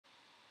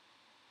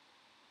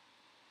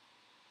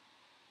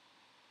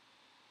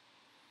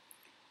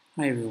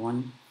Hi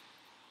everyone,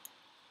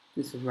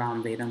 this is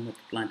Ron Vadam with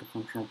Atlanta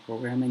Functional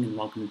Programming, and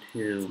welcome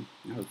to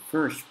our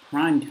first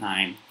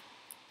primetime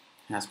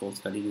Haskell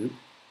study group.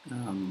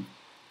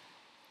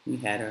 We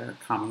had our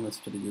common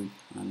list study group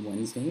on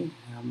Wednesday,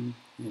 and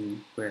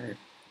we're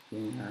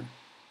doing our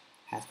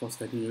Haskell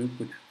study group,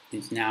 which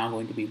is now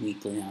going to be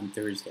weekly on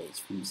Thursdays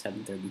from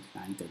 7:30 to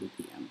 9:30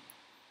 p.m.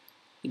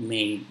 It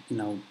may,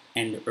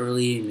 end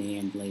early, it may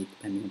end late,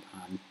 depending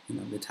upon,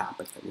 the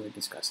topic that we're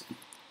discussing.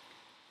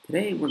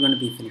 Today we're going to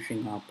be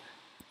finishing up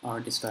our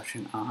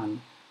discussion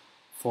on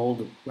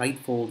right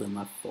fold and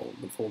left fold,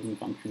 the folding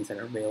functions that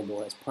are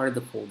available as part of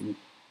the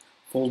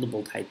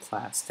foldable type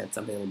class that's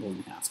available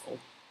in Haskell.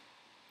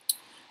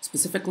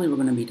 Specifically, we're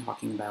going to be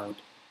talking about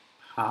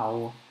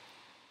how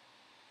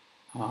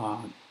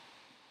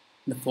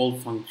the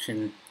fold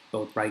function,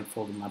 both right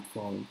fold and left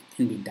fold,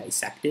 can be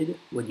dissected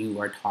when you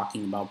are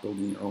talking about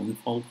building your own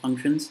fold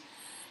functions.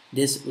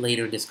 This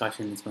later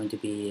discussion is going to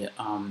be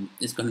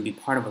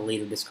part of a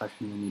later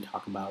discussion when we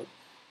talk about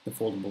the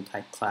foldable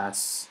type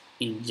class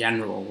in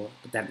general,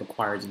 but that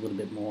requires a little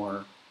bit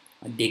more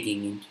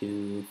digging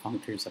into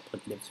functors,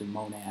 applicatives, and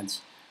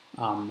monads.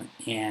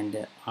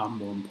 And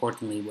more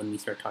importantly, when we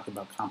start talking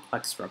about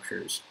complex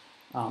structures,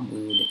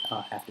 we would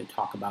have to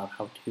talk about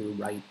how to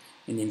write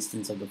an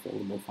instance of the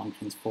foldable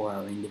functions for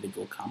our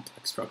individual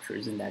complex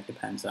structures, and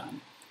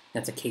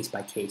that's a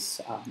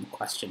case-by-case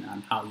question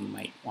on how you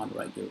might want to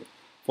write your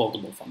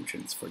foldable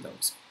functions for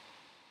those.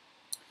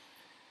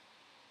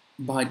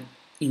 But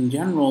in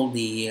general,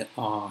 the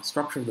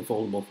structure of the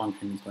foldable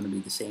function is going to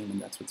be the same,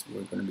 and that's what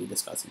we're going to be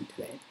discussing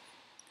today.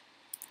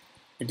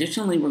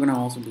 Additionally, we're going to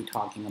also be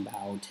talking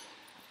about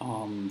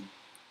a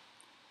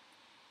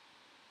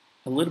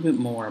little bit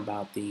more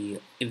about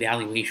the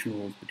evaluation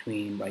rules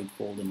between right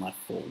fold and left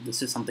fold.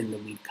 This is something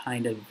that we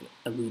kind of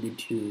alluded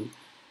to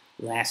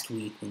last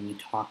week when we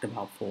talked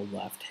about fold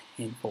left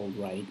and fold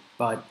right,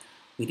 but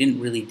we didn't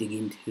really dig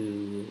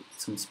into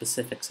some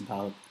specifics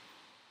about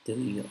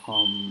the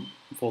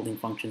folding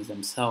functions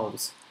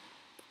themselves.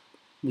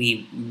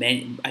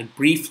 I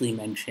briefly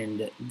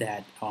mentioned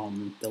that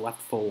the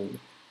left fold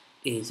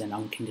is an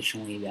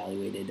unconditionally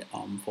evaluated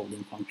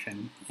folding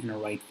function, and a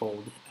right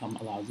fold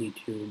allows you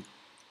to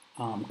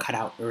cut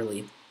out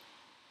early.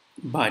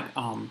 But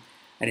I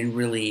didn't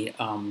really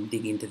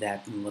dig into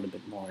that in a little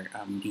bit more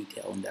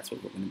detail, and that's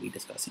what we're going to be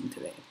discussing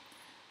today.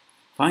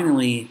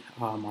 Finally,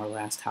 our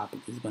last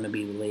topic is going to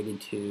be related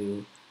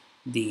to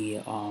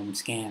the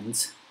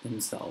scans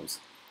themselves.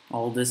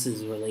 All this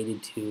is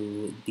related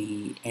to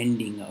the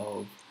ending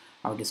of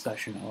our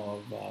discussion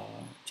of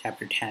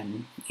Chapter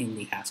 10 in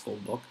the Haskell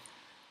book,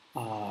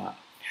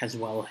 as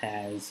well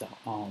as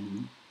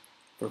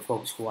for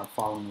folks who are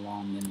following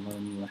along and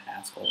learning with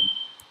Haskell.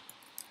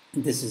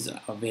 This is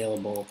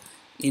available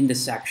in the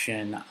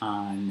section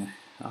on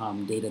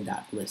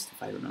data.list,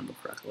 if I remember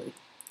correctly.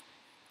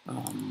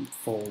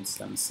 Folds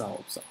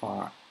themselves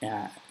are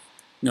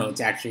no, it's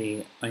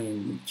actually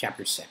in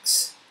Chapter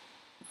 6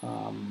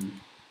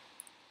 on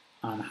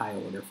high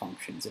order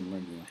functions and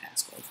learning with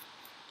Haskell.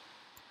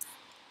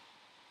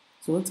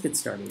 So let's get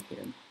started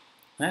here.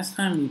 Last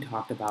time we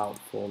talked about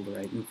fold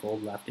right and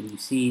fold left, and you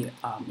see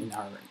in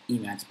our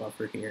Emacs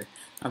buffer here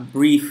a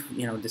brief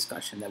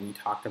discussion that we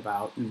talked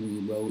about, and we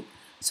wrote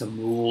some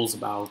rules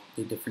about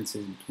the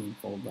differences between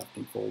fold left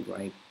and fold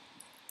right.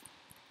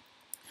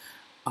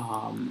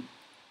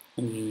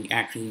 We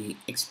actually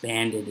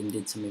expanded and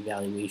did some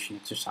evaluation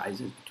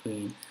exercises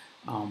between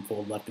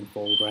fold left and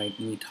fold right,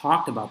 and we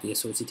talked about the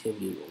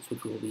associativity rules,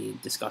 which we'll be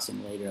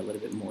discussing later a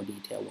little bit more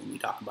detail when we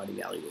talk about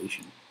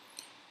evaluation.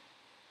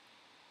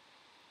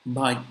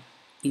 But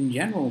in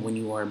general, when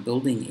you are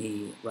building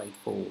a right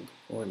fold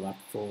or left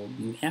fold,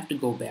 you have to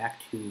go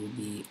back to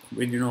the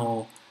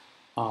original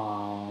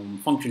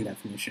function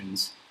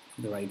definitions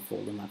of the right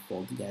fold and left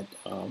fold to get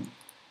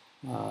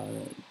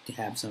to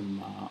have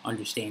some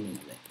understanding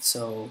of it.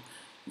 So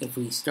if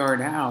we start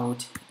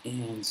out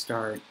and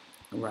start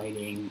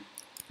writing,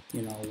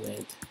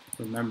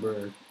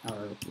 remember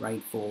our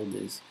right fold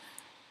is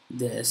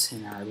this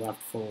and our left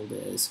fold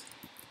is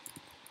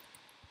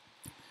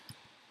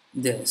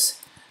this.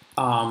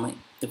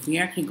 If we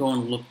actually go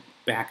and look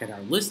back at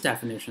our list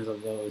definitions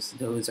of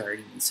those are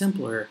even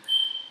simpler.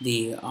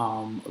 The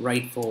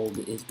right fold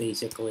is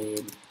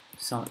basically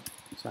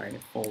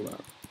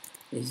foldr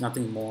is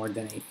nothing more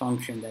than a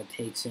function that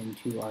takes in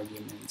two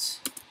arguments.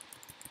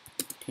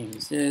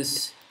 Contains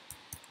this,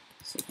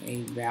 so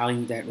a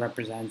value that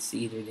represents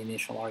either the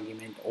initial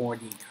argument or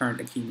the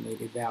current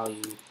accumulated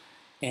value,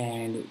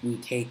 and we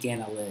take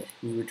in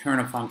we return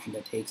a function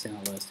that takes in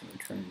a list and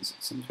returns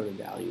some sort of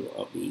value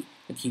of the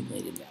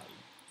accumulated value.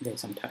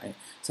 There's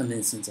some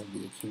instance of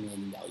the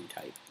accumulated value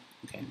type.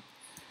 Okay.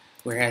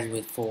 Whereas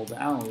with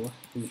foldl,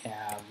 we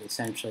have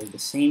essentially the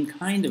same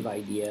kind of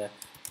idea,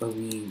 but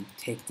we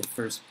take the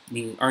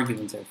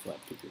arguments are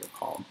flipped, if you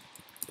recall,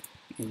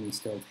 and we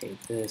still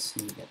take this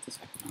and we get the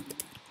second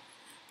argument.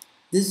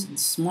 This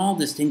small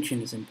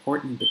distinction is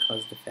important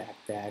because the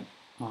fact that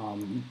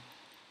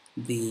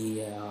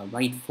the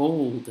right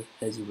fold,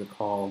 as you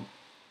recall,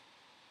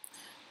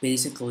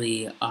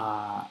 basically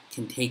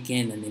can take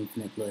in an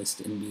infinite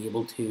list and be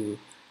able to,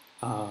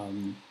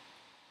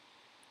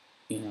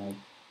 you know,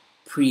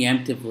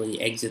 preemptively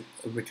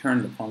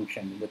return the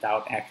function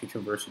without actually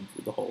traversing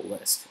through the whole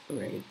list,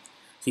 right?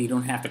 So you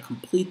don't have to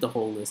complete the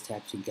whole list to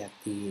actually get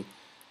the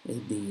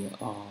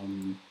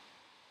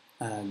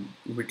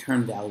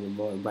return value of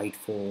a right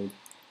fold,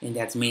 and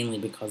that's mainly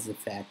because of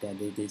the fact that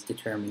it is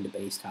determined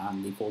based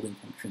on the folding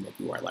function that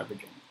you are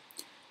leveraging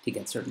to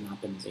get certain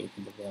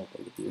optimizations available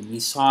with you. And we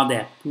saw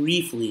that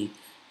briefly,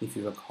 if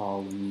you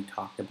recall, when we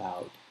talked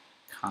about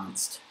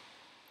const,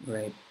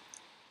 right?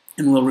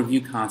 And we'll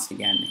review const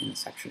again in a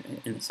second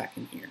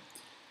here.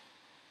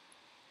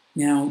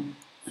 Now,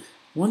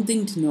 one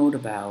thing to note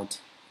about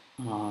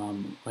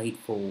right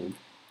fold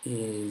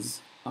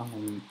is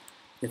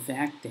the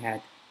fact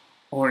that,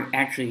 or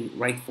actually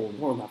right fold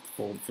or left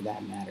fold for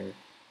that matter,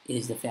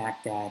 is the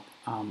fact that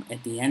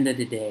at the end of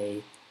the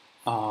day,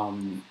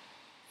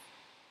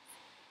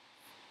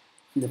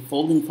 the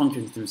folding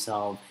functions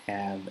themselves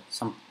have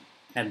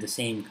the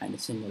same kind of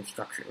similar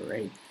structure,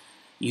 right?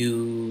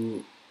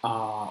 You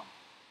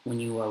when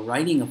you are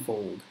writing a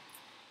fold,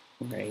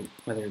 right,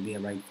 whether it be a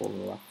right fold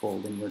or left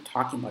fold, and you're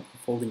talking about the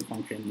folding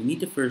function, you need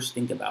to first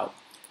think about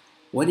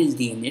what is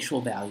the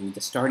initial value,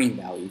 the starting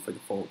value for the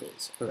fold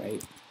is,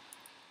 right?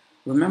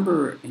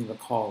 Remember and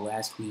recall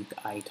last week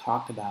I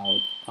talked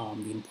about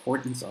the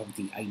importance of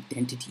the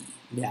identity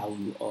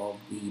value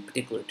of the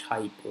particular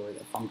type or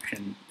the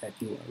function that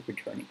you are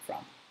returning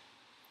from.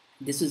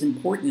 This is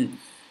important,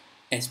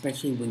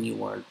 especially when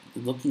you are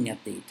looking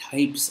at the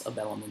types of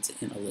elements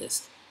in a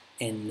list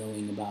and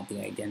knowing about the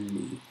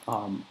identity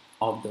of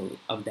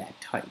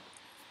that type.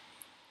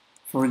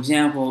 For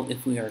example,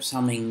 if we are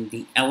summing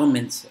the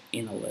elements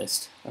in a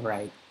list, all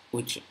right,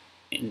 which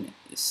in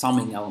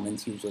summing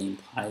elements usually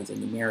implies a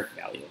numeric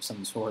value of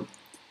some sort,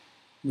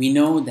 we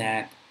know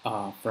that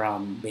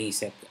from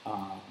basic,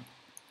 high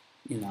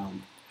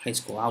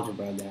school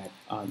algebra that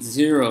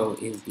 0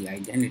 is the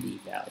identity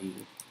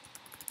value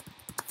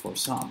for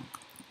sum.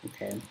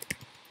 Okay.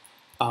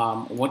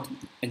 What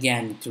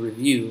again, to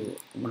review,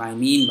 what I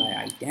mean by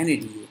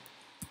identity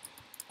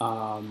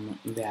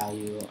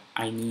value,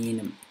 I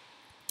mean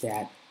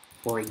that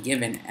for a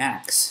given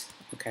x,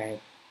 okay,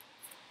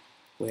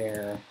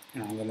 where,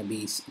 and I'm going to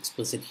be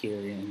explicit here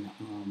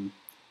in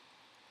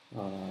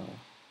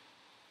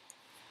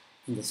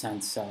the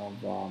sense of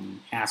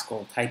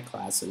Haskell type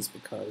classes,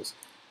 because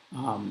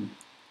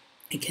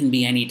it can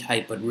be any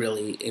type, but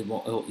really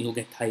you'll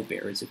get type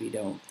errors if you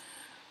don't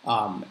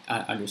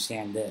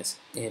understand this.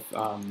 If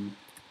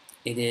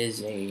it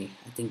is I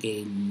think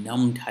a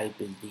num type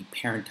is the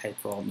parent type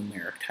for all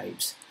numeric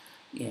types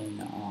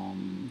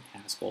in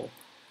Haskell.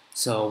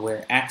 So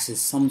where x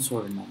is some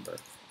sort of number,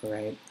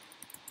 right?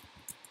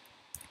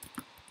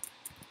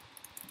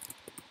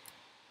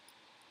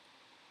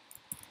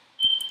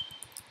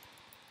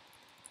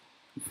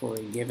 For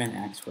a given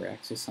x, where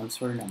x is some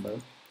sort of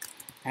number,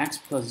 x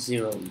plus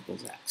 0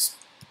 equals x.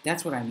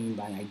 That's what I mean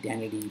by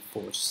identity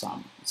for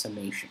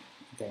summation,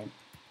 okay?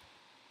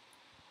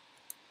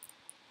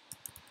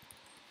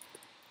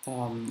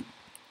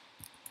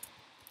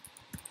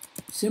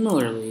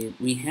 Similarly,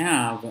 we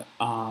have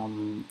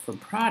for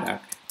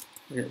product,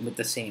 with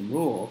the same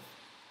rule,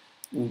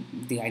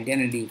 the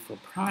identity for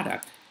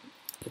product,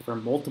 if we're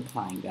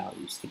multiplying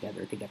values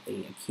together to get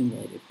the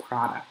accumulated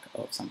product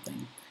of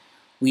something,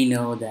 we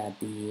know that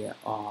the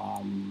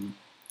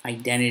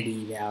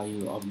identity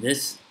value of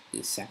this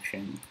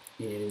section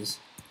is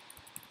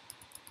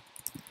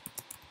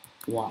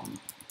 1,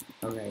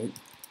 all right?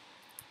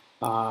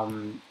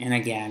 And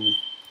again,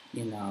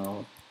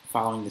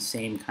 following the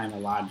same kind of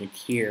logic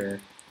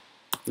here,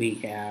 we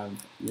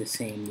have the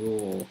same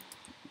rule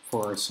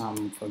for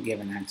sum for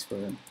given x,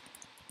 where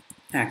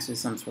x is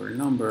some sort of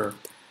number.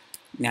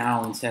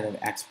 Now, instead of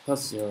x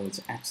plus 0,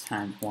 it's x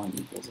times 1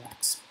 equals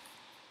x.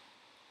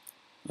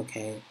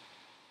 Okay?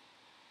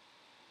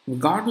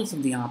 Regardless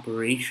of the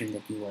operation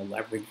that you are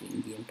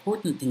leveraging, the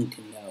important thing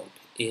to note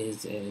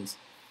is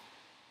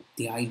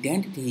the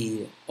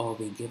identity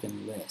of a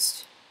given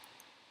list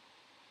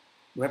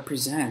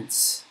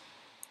represents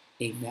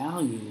a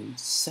value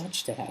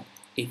such that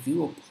if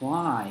you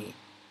apply,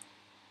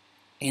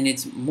 and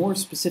it's more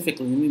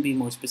specifically, let me be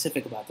more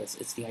specific about this,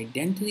 it's the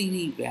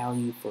identity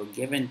value for a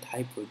given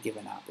type or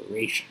given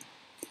operation.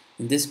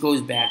 And this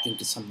goes back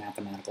into some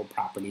mathematical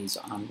properties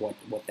on what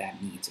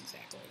that means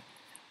exactly.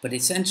 But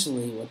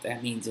essentially what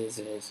that means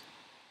is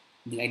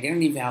the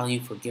identity value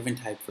for given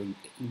type for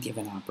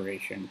given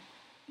operation,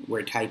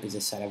 where type is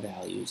a set of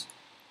values,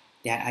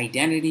 that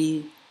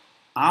identity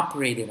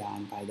operated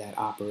on by that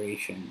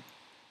operation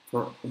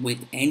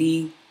with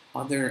any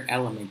other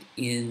element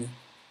in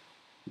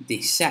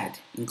the set,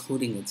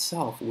 including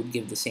itself, would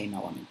give the same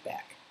element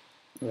back,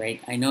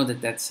 right? I know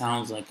that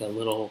sounds like a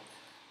little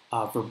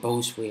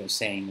verbose way of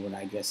saying what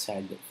I just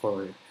said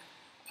for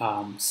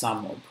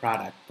sum or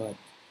product, but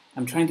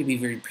I'm trying to be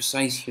very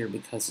precise here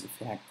because of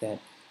the fact that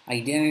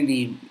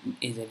identity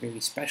is a very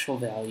special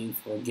value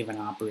for a given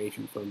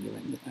operation, for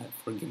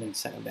a given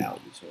set of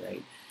values,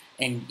 right?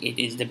 and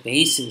it is the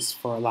basis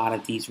for a lot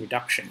of these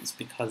reductions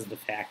because of the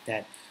fact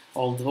that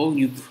although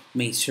you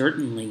may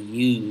certainly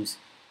use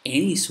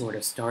any sort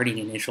of starting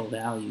initial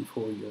value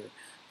for your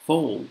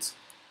folds,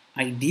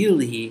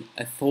 ideally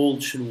a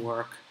fold should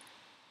work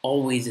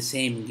always the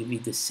same and give you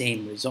the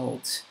same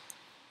results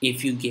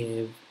if you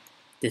give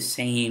the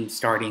same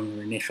starting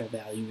or initial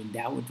value, and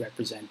that would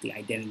represent the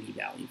identity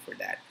value for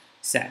that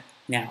set.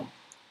 Now,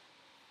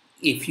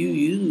 if you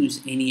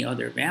use any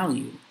other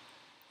value,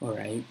 all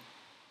right,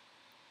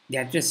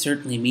 that just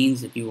certainly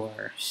means that you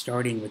are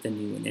starting with a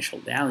new initial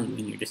value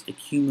and you're just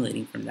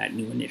accumulating from that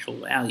new initial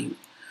value.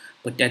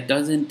 But that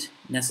doesn't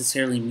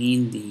necessarily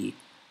mean the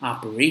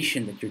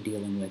operation that you're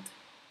dealing with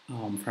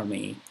from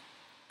a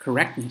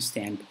correctness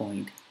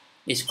standpoint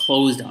is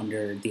closed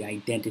under the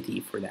identity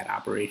for that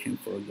operation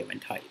for a given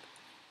type.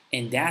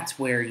 And that's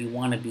where you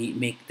want to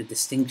make the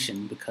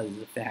distinction, because of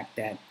the fact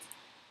that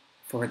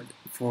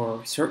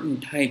for certain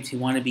types you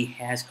want to be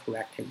as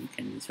correct as you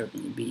can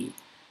certainly be,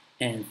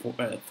 and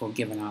for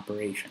given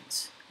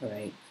operations, all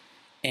right?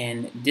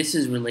 And this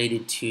is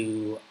related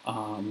to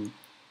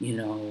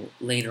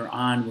later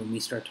on when we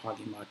start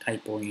talking about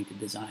type-oriented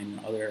design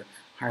and other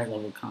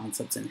higher-level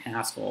concepts in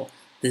Haskell.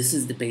 This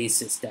is the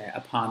basis that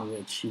upon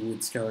which you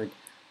would start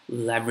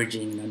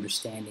leveraging and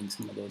understanding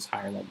some of those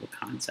higher-level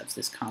concepts,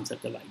 this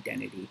concept of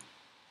identity.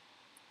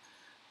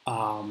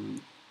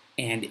 And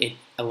it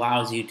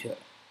allows you to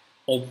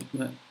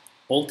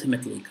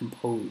ultimately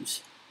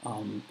compose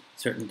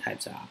certain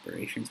types of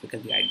operations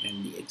because the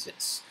identity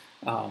exists.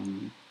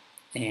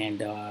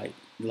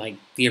 Like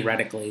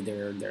theoretically,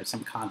 there are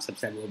some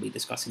concepts that we'll be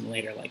discussing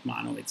later, like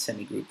monoids,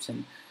 semigroups,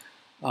 and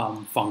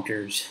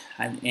functors,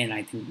 and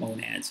I think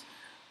monads,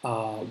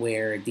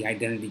 where the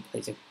identity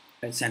plays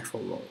a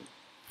central role.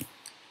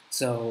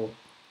 So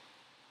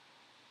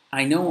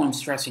I know I'm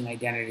stressing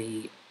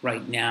identity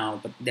right now,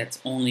 but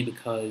that's only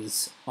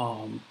because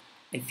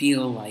I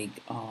feel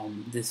like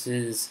this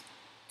is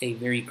a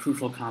very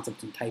crucial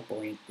concept in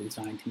type-oriented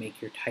design to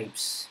make your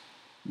types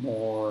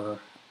more,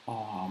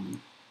 I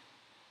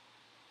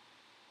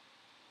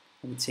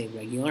would say,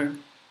 regular,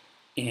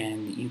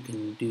 and you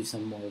can do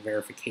some more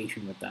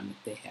verification with them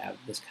if they have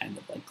this kind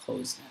of like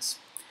closedness.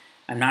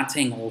 I'm not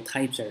saying all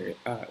types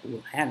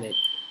will have it.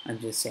 I'm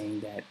just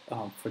saying that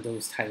for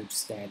those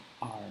types that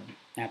are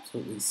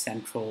absolutely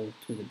central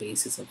to the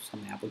basis of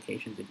some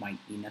applications, it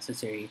might be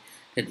necessary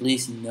to at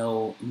least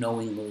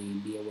knowingly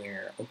be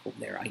aware of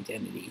their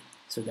identity.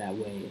 So that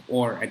way,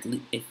 or at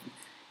least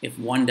if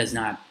one does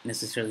not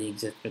necessarily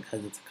exist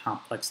because it's a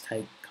complex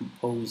type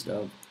composed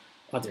of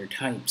other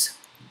types,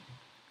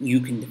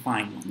 you can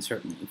define one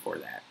certainly for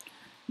that.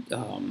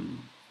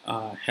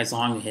 As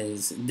long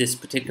as this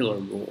particular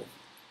rule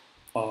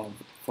of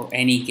for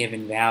any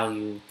given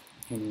value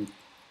in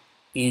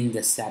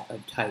the set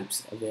of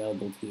types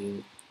available to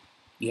you,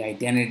 the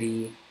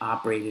identity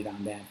operated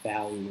on that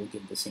value will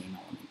give the same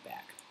element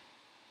back.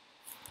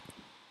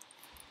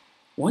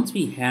 Once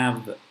we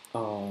have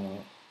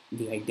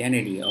the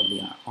identity of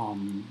the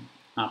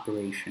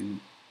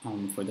operation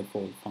for the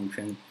fold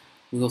function,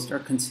 we will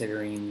start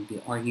considering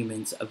the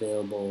arguments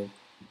available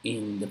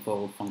in the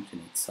fold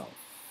function itself.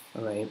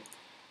 All right.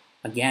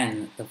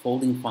 Again, the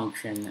folding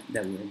function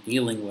that we're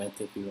dealing with,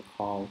 if you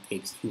recall,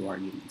 takes two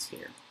arguments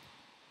here.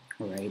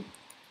 All right.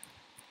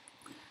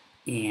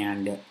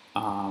 And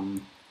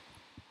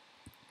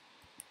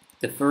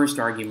the first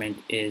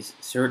argument is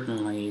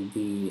certainly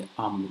the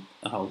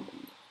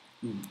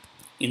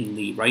in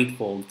the right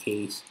fold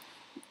case,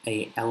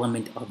 an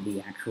element of the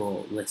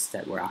actual list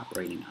that we're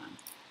operating on.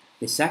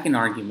 The second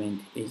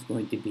argument is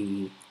going to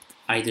be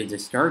either the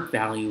start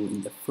value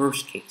in the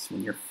first case,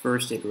 when you're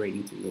first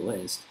iterating through the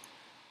list,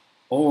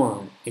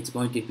 or it's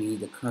going to be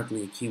the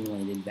currently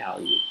accumulated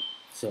value.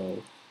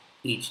 So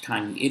each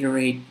time you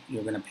iterate,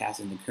 you're going to pass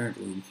in the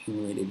currently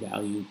accumulated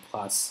value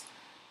plus,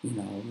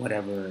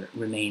 whatever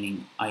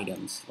remaining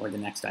items or the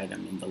next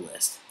item in the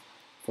list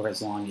for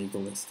as long as the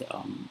list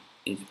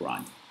is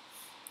run.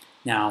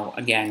 Now,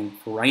 again,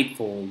 for right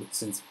fold,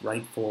 since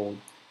right fold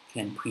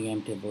can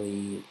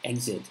preemptively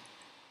exit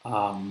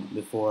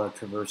before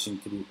traversing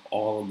through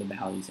all of the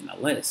values in a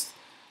list,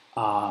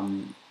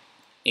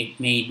 it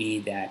may be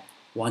that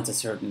once a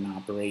certain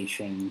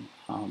operation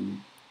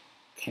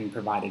can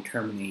provide a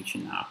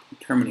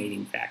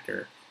terminating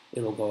factor,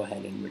 it will go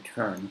ahead and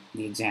return.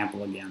 The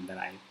example again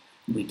that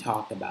we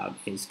talked about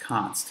is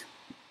const.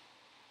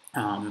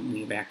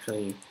 We've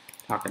actually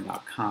talked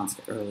about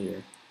const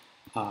earlier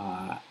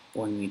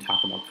when we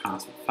talk about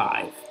const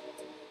 5.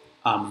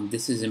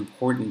 This is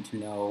important to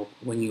know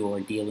when you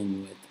are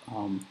dealing with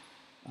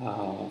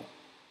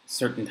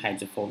certain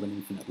types of fold and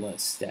infinite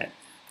lists, that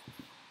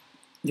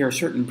there are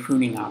certain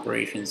pruning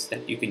operations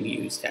that you can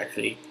use to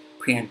actually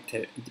preempt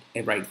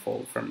a right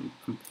fold from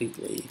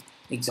completely,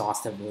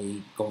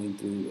 exhaustively going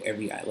through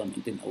every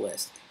element in the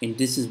list. And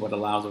this is what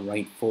allows a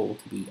right fold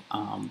to be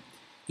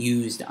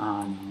used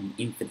on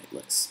infinite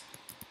lists.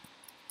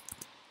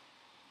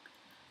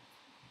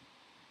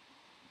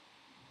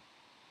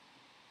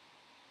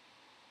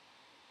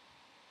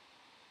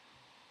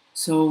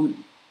 So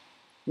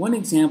One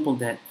example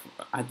that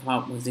I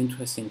thought was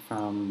interesting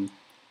from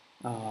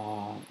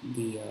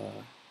the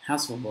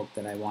Haskell book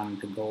that I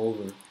wanted to go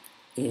over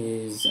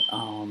is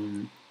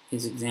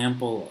his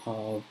example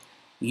of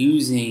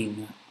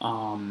using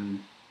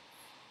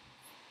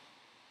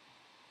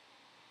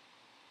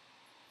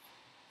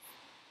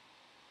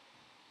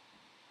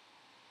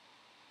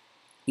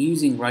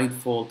using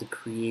write-fold to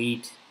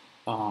create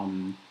a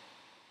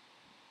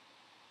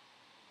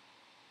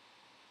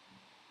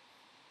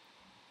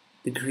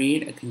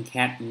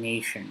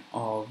concatenation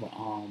of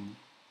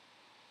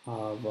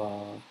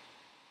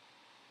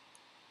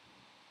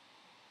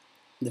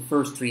the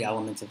first three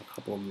elements of a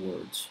couple of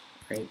words,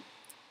 right?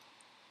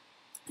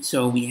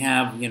 So we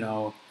have,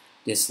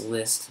 this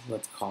list,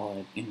 let's call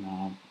it,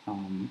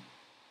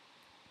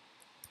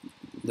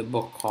 the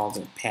book calls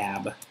it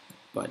PAB,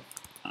 but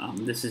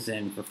this is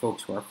in, for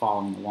folks who are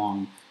following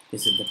along,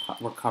 this is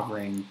we're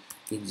covering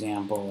the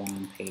example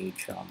on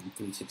page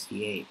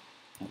 368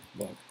 of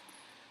the book.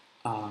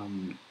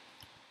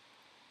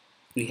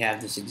 We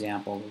have this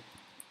example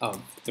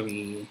of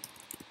three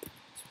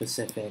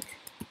specific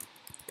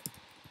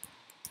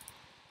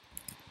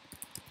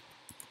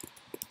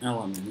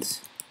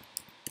elements.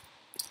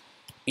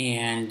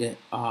 And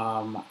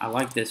I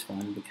like this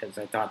one because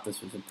I thought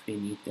this was a pretty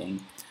neat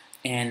thing.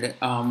 And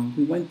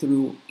we went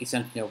through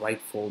essentially a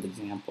write-fold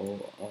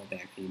example of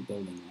actually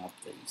building up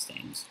these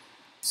things.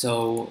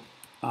 So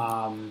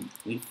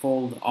we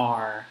fold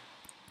R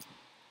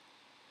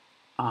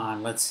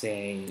on, let's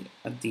say,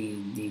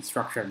 the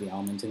structure of the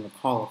elements, and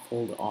recall a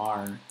fold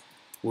R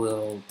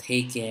will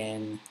take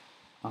in,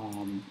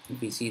 if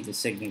we see the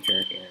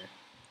signature here,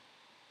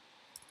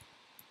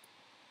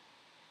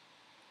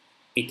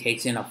 it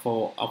takes in a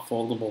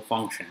foldable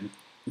function,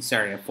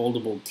 sorry, a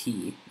foldable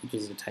T, which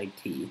is a type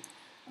T.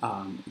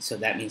 So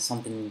that means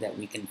something that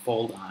we can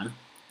fold on,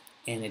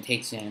 and it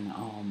takes in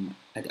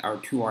our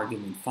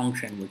two-argument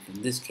function, which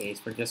in this case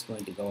we're just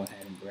going to go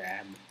ahead and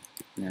grab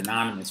an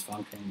anonymous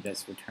function and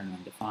just return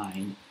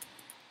undefined.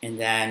 And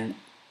then,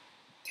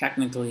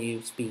 technically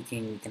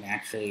speaking, we can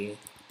actually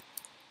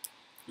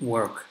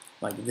work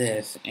like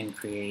this and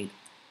create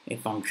a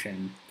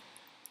function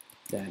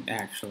that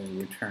actually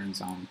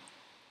returns on.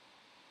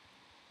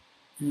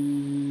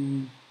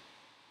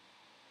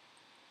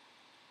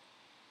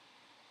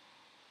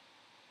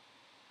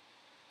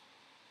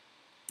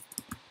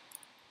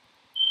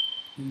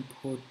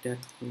 Import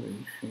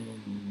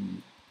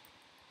declaration.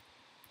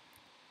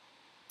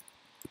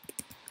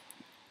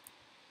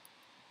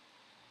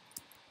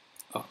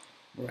 Oh,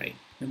 right.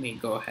 Let me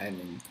go ahead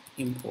and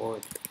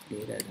import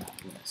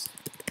data.list.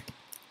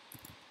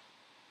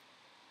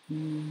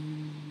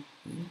 Did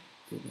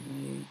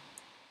I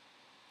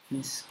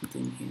miss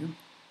something here?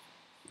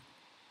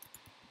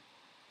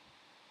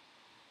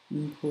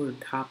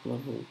 Import top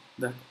level.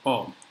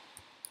 Oh.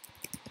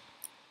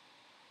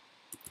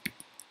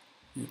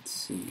 Let's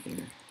see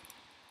here.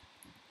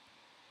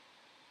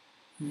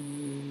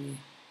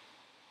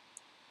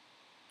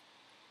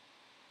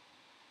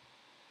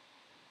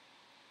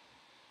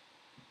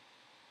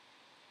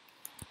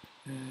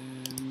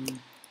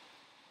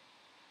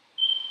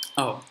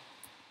 Oh,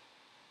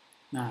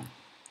 not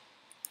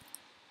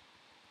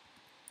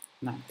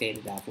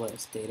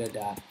data.list,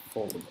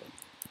 data.foldl.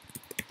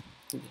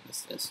 Who gave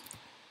us this?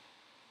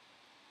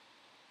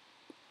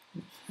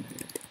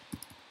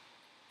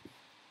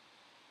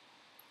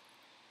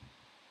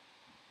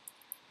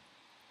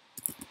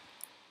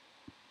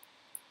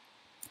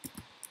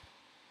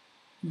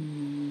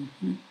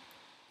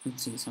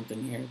 Let's see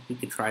something here. We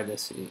could try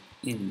this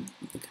in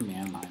the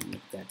command line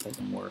if that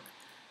doesn't work.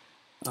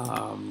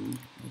 Let's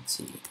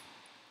see.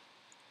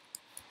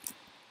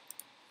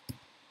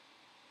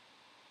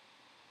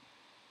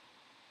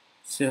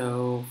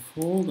 So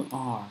fold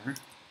R.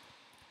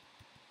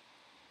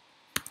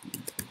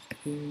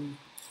 2,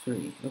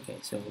 3. Okay,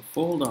 so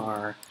fold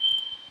R.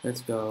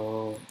 Let's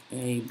go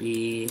A,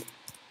 B,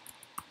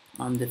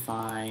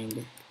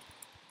 undefined.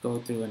 Go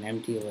through an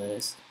empty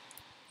list,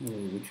 and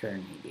we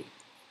return AB.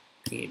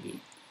 PAB.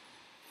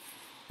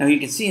 Now you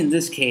can see in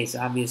this case,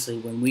 obviously,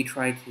 when we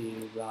try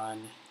to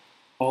run,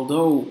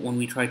 although when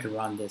we try to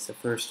run this, the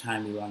first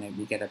time we run it,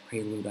 we get a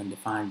prelude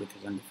undefined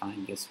because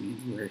undefined just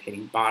means we're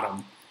hitting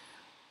bottom.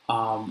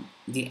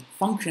 The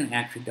function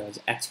actually does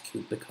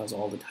execute because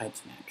all the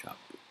types match up.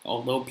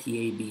 Although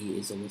PAB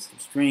is a list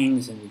of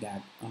strings and we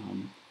got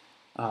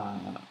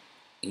a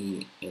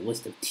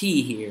list of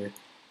T here,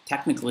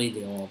 technically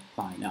they all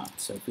line up.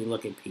 So if we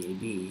look at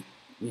PAB, we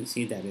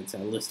see that it's a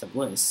list of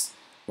lists.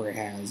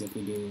 Whereas if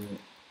we do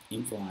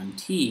info on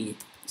T,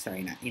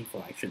 sorry, not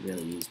info, I should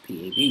really use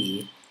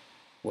PAB,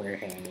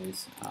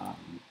 whereas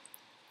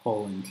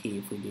colon T,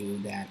 if we do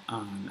that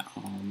on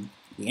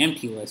the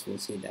empty list, we'll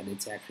see that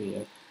it's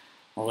actually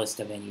a list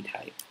of any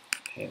type.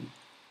 Okay.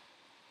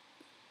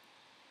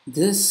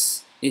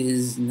 This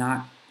is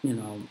not,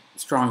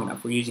 strong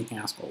enough. We're using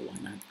Haskell. Why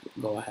not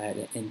go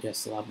ahead and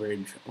just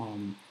leverage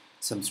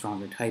some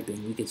stronger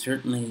typing? We could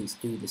certainly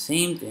do the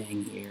same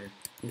thing here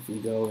if we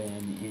go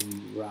in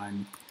and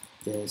run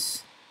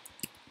this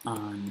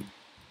on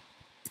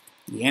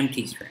the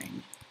empty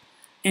string.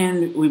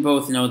 And we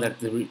both know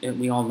that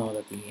we all know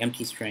that the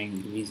empty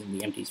string, the reason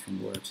the empty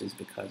string works is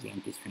because the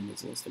empty string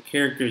is a list of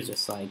characters,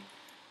 just like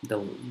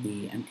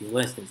the empty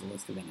list is a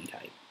list of any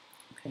type.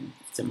 Okay,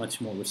 it's a much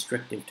more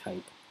restrictive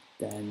type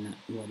than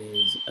what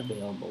is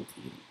available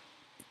to you.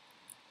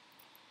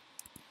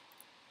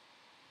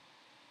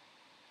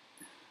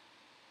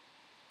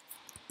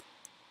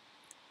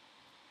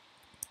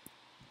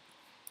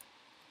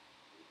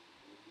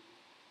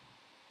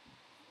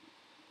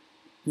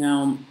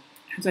 Now,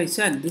 as I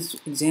said, this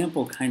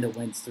example kind of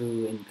went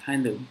through and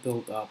kind of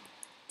built up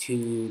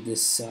to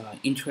this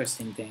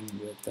interesting thing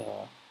with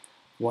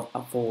what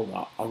a fold,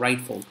 a right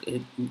fold.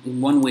 In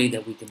one way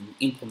that we can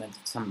implement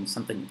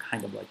something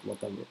kind of like what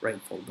the right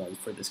fold does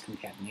for this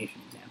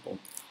concatenation example.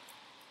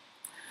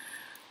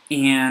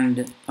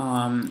 And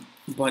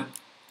but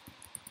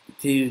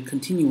to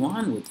continue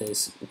on with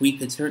this, we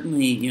could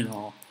certainly,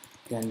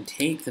 then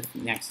take the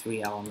next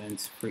three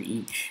elements for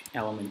each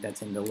element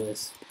that's in the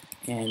list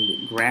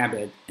and grab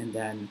it and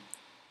then,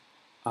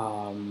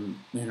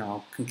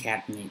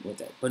 concatenate with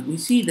it. But we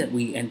see that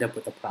we end up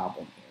with a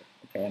problem here,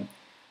 okay?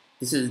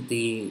 This is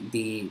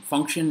the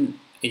function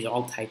is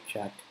all type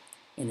checked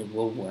and it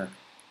will work,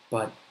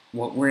 but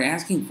what we're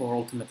asking for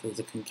ultimately is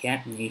a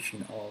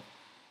concatenation of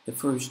the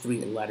first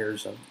three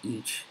letters of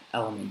each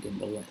element in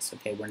the list,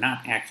 okay? We're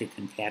not actually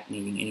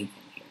concatenating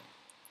anything here,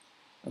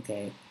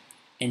 okay?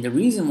 And the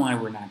reason why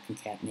we're not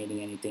concatenating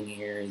anything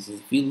here is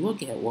if you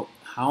look at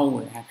how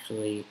we're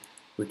actually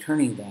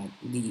returning that,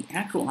 the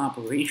actual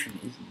operation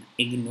is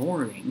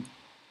ignoring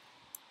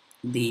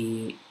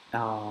the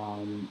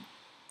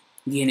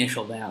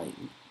initial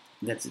value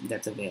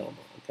that's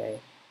available, okay?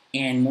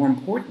 And more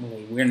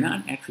importantly, we're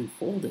not actually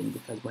folding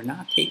because we're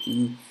not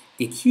taking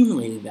the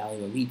accumulated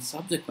value of each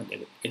subsequent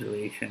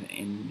iteration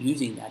and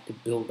using that to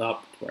build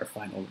up to our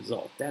final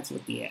result. That's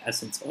what the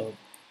essence of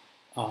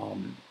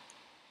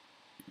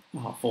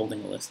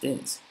folding a list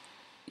is.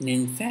 And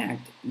in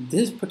fact,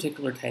 this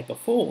particular type of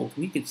fold,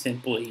 we could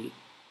simply,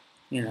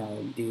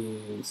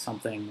 do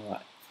something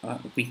like,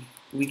 we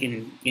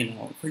can,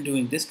 if we're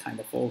doing this kind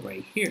of fold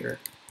right here,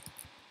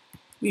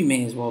 we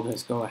may as well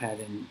just go ahead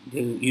and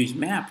use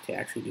map to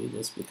actually do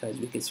this, because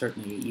we could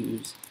certainly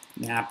use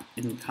map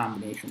in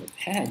combination with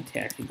head to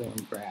actually go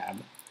and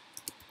grab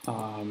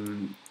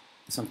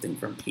something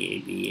from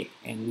PAB,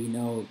 and we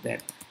know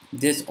that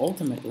this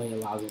ultimately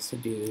allows us to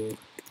do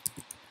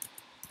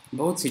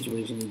both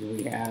situations. Either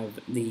we have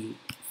the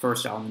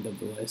first element of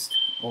the list,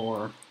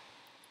 or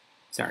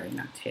sorry,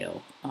 not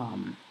tail,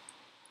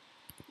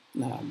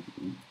 the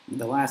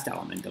last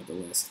element of the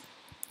list,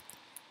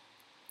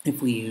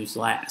 if we use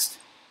last.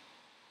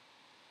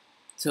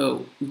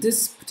 So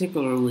this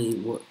particularly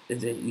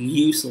is a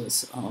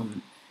useless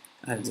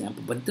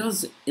example, but it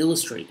does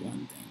illustrate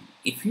one thing.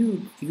 If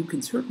you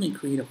can certainly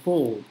create a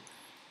fold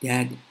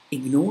that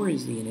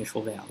ignores the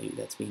initial value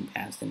that's being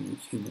passed and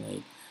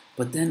accumulate,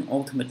 but then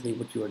ultimately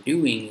what you are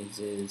doing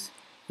is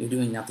you're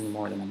doing nothing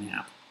more than a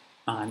map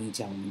on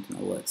each element in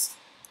the list,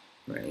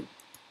 right?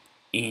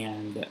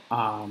 And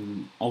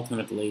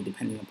ultimately,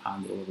 depending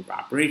upon the order of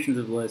operations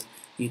of the list,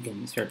 you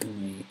can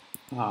certainly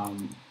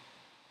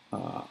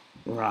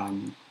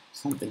run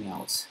something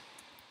else.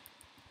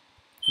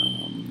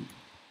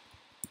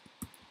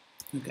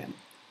 Okay.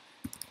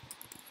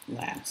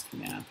 Last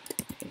map,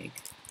 take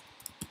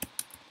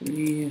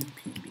 3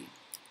 PB,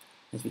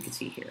 as we can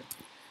see here.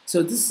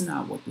 So this is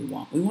not what we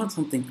want. We want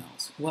something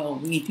else. Well,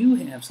 we do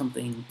have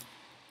something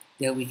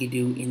that we could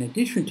do in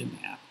addition to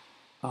map,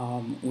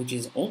 which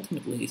is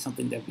ultimately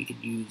something that we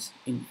could use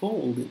in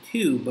fold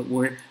too, but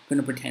we're going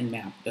to pretend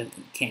map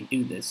can't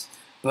do this.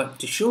 But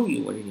to show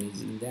you what it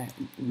is, and that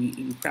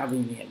you probably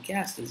may have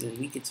guessed, is that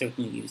we could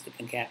certainly use the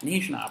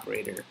concatenation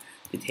operator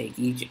to take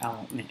each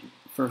element,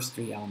 first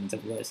three elements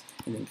of the list,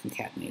 and then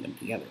concatenate them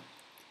together.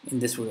 And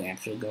this would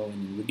actually go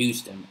and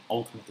reduce them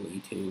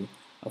ultimately to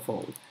a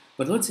fold.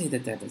 But let's say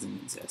that that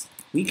doesn't exist.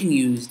 We can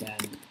use then,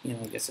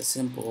 just a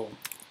simple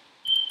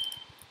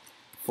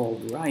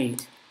fold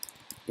right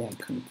that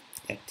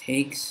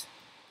takes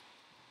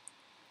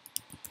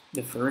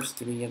the first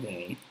three of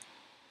A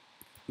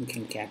and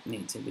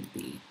concatenates it with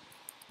B.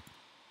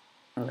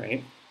 All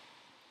right.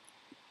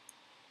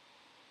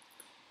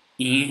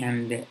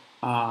 And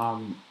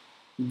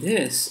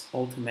this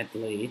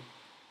ultimately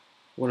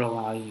would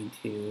allow you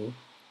to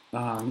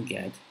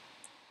get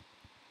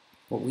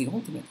what we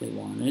ultimately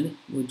wanted,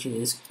 which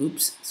is,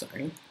 oops,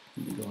 sorry,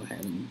 let me go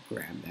ahead and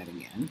grab that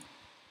again,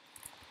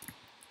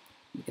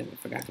 because I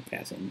forgot to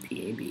pass in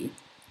PAB.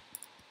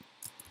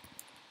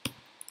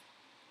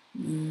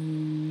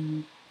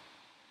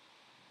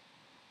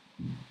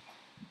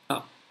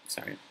 Oh,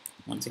 sorry,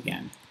 once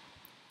again,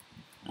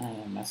 I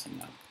am messing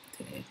up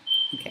today.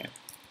 Okay,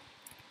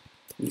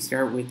 we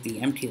start with the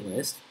empty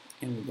list,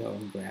 and we go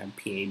and grab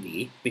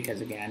PAB,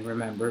 because again,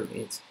 remember,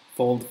 it's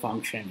fold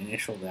function,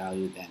 initial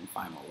value, then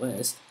final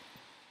list.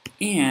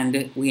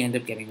 And we end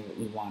up getting what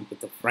we want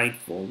with the right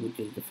fold, which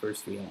is the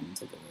first three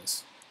elements of the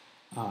list.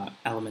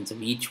 Elements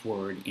of each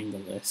word in the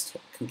list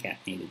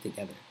concatenated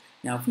together.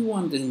 Now, if we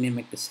wanted to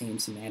mimic the same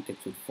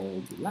semantics with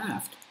fold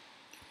left,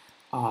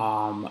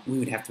 we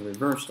would have to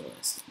reverse the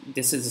list.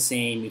 This is the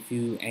same if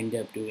you end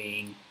up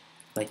doing,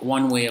 like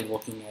one way of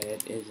looking at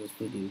it is if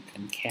we do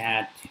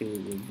concat to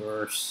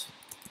reverse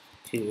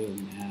to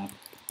map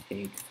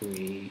take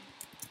 3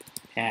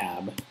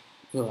 tab,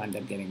 we'll end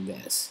up getting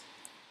this.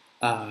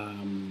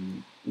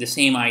 The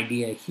same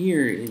idea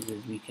here is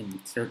we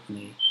can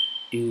certainly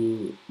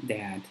do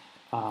that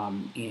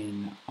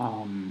in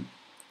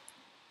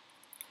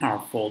our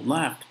fold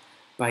left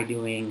by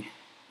doing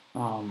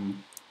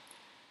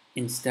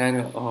instead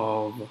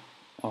of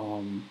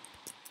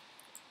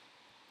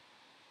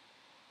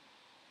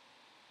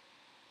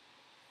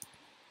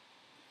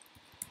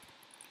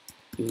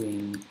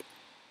doing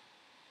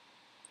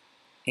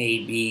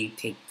AB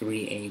take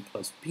 3A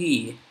plus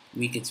B,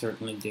 we could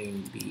certainly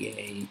do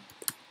BA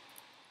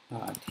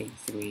take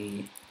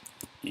 3A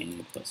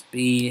plus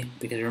B,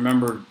 because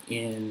remember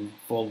in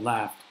fold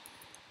left,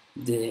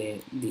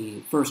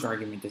 the first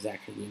argument is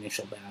actually the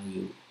initial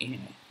value,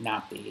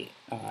 not the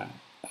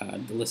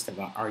list of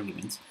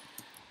arguments.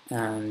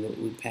 And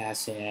we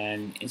pass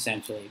in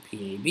essentially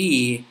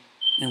PAB,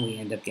 and we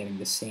end up getting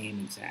the same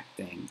exact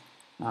thing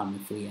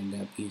if we end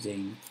up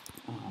using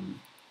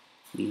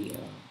the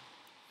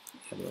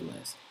other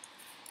list.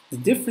 The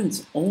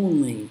difference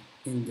only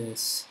in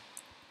this,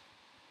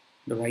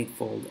 the right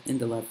fold and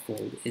the left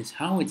fold, is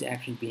how it's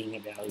actually being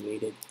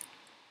evaluated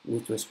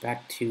with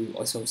respect to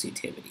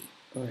associativity.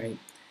 All right.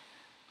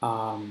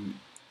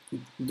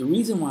 The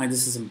reason why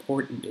this is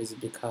important is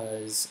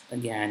because,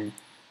 again,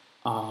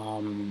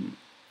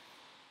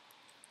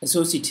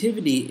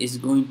 associativity is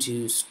going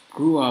to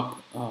screw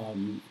up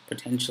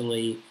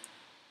potentially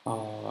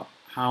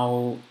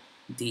how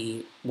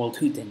the, well,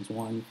 two things.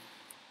 One,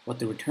 what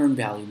the return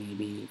value may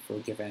be for a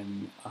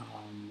given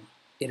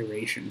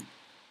iteration,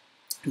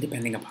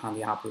 depending upon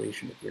the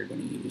operation that you're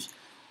going to use.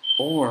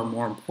 Or,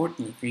 more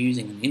importantly, if you're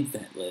using an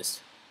infinite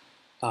list,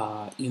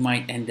 you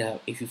might end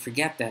up, if you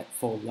forget that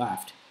fold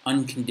left,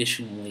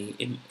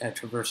 unconditionally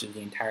traverses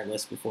the entire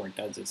list before it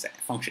does its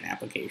function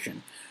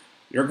application.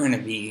 You're going to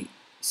be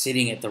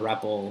sitting at the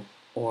REPL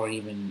or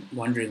even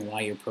wondering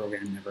why your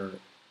program never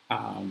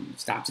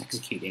stops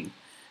executing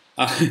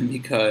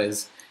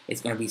because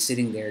it's going to be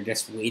sitting there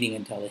just waiting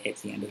until it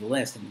hits the end of the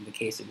list. And in the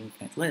case of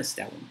infinite lists,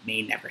 that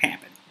may never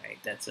happen, right?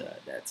 That's the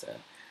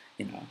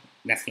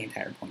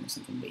entire point of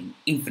something being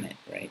infinite,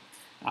 right?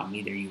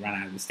 Either you run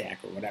out of the stack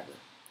or whatever,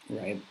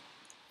 right?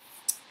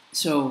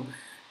 So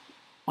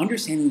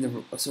understanding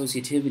the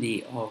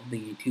associativity of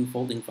the two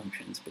folding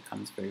functions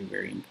becomes very,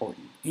 very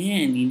important.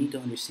 And you need to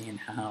understand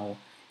how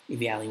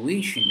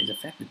evaluation is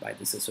affected by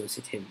this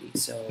associativity.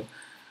 So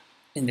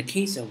in the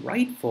case of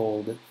right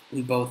fold,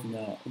 we all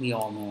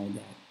know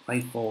that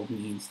right fold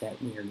means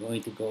that we are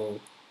going to go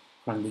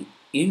from the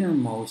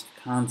innermost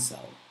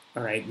console.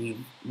 All right,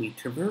 we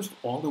traversed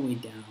all the way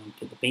down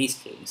to the base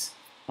case,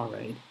 all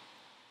right,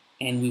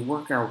 and we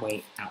work our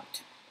way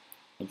out,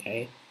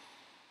 okay?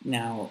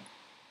 Now,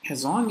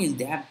 as long as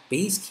that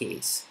base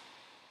case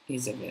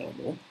is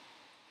available,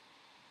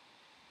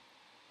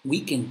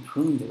 we can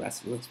prune the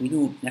rest of the list. We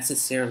don't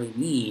necessarily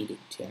need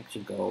to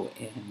actually go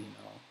and,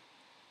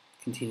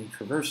 continue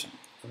traversing,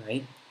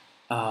 right?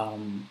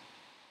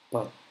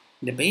 But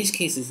the base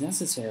case is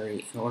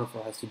necessary in order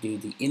for us to do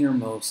the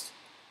innermost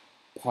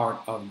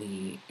part of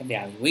the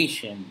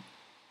evaluation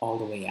all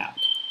the way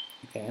out,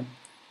 okay?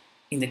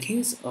 In the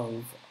case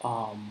of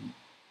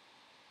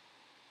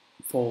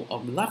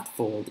left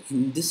fold,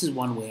 and this is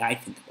one way I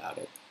think about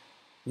it,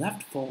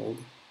 left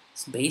fold's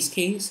base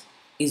case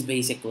is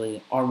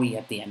basically, are we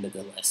at the end of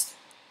the list?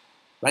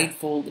 Right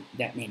fold,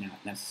 that may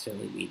not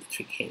necessarily be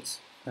the case,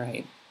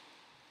 right?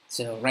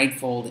 So right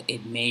fold,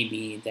 it may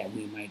be that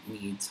we might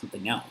need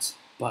something else,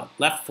 but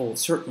left fold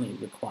certainly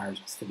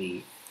requires us to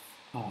be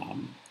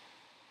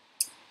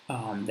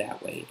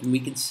that way. And we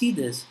can see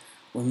this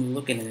when we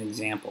look at an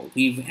example.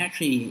 We've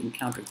actually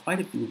encountered quite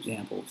a few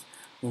examples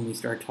when we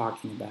start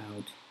talking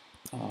about,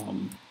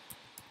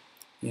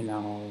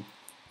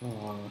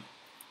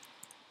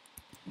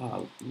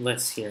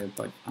 lists here,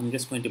 but I'm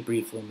just going to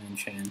briefly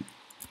mention,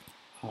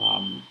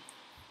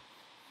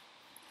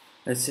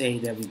 let's say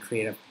that we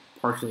create a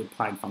partially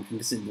applied function.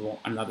 This is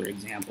another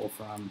example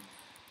from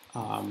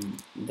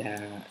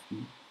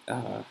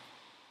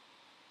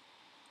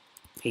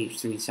page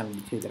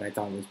 372 that I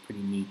thought was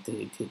pretty neat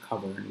to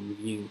cover and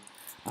review.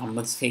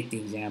 Let's take the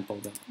example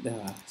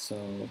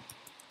so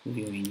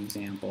reviewing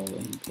example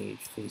in page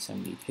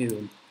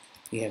 372,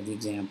 we have the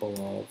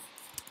example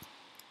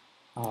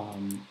of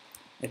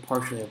a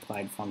partially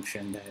applied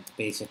function that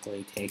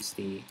basically takes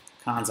the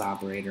cons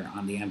operator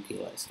on the empty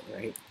list,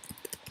 right?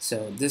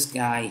 So this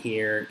guy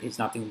here is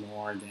nothing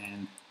more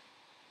than,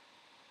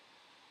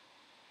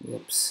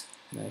 whoops,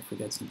 did I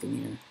forget something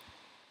here?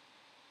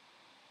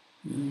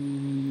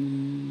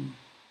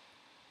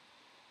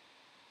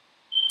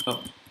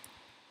 Oh,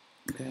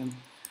 okay.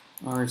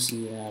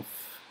 RCF,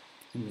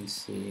 let me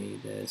see,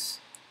 this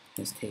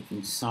is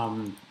taking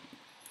some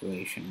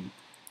evaluation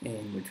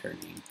and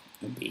returning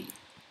a B,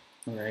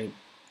 all right?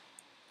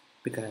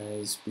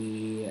 because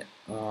we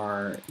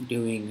are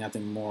doing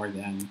nothing more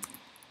than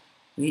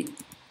we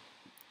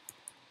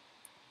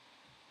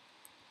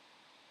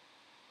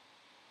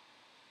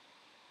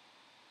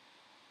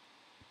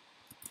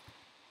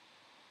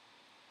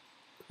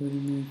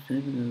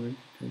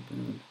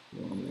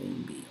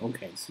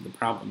okay, so the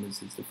problem is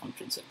the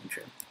function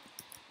signature.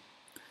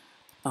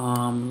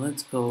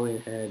 Let's go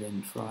ahead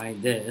and try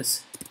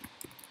this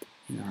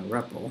in our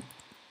REPL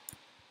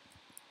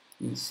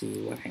and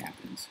see what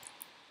happens.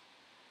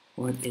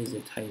 What is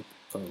a type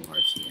of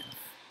RCF?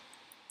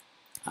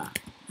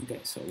 Okay,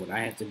 so what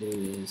I have to do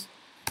is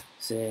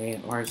say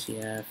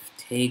RCF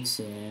takes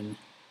in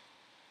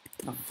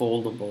a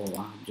foldable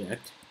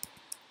object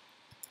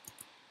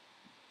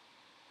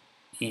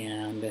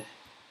and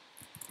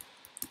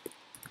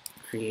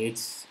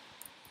creates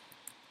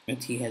a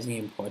T has the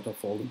input, a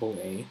foldable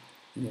A,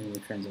 and then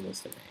returns a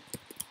list of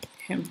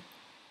A. Okay,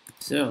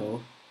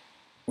 so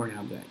we're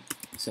now good.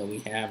 So we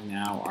have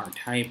now our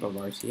type of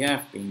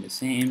RCF being the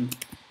same,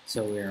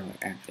 so we're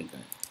actually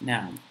good.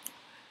 Now,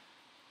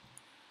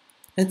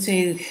 let's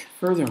say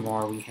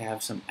furthermore we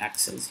have some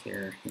X's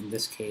here. In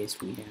this case,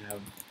 we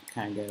have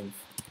kind of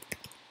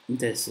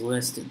this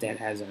list that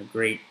has a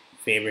great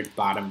favorite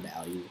bottom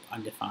value,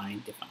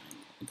 undefined, defined,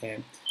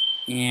 okay?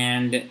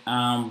 And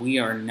we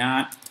are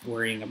not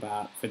worrying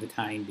about, for the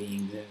time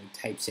being, the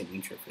type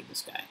signature for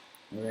this guy,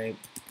 all right?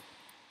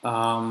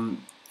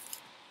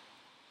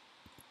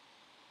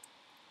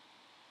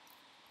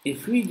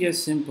 If we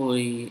just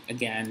simply,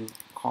 again,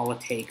 call a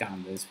take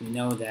on this, we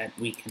know that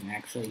we can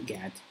actually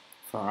get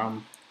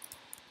from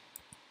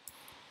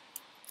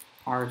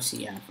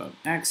RCF of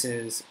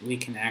X's, we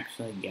can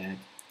actually get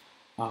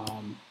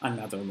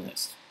another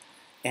list.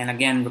 And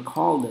again,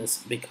 recall this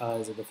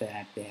because of the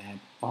fact that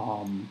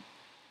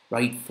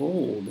right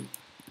fold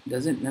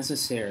doesn't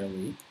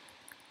necessarily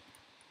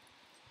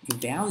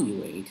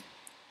evaluate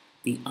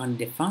the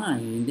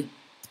undefined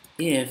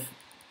if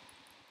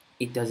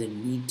it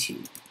doesn't need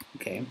to,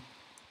 okay?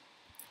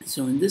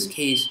 So in this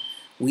case,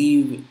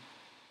 we've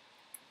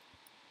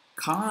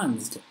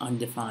consed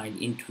undefined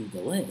into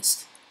the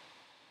list,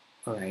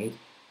 all right,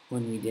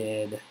 when we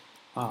did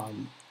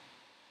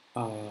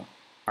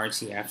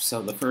RCF.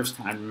 So the first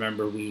time,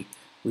 remember, we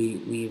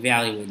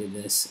evaluated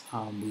this.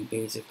 We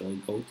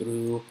basically go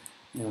through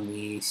and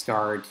we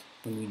start,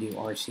 when we do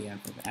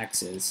RCF of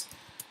X's,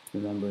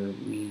 remember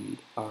we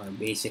are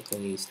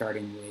basically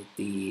starting with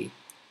the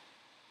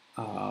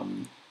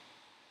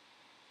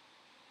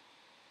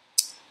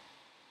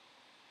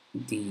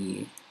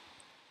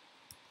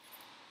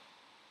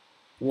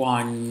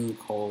one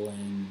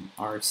colon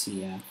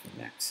RCF of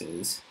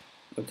X's,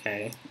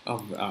 okay,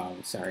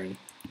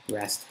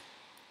 rest,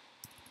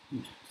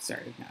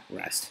 sorry, not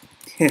rest,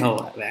 tail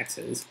of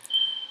X's,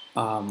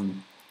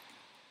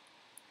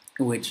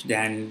 which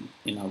then,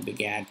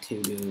 begat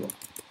to do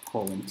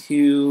colon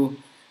 2,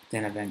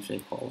 then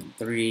eventually colon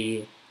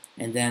 3,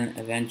 and then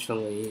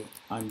eventually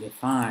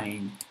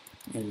undefined,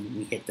 and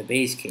we hit the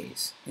base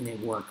case, and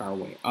then work our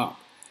way up.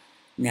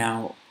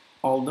 Now,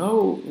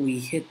 although we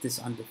hit this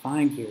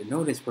undefined here,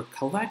 notice we're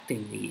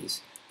collecting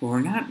these, but we're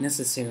not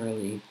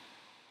necessarily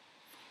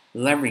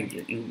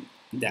leveraging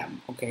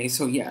them, okay?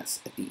 So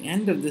yes, at the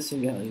end of this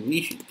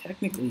evaluation,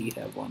 technically you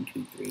have 1,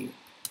 2, 3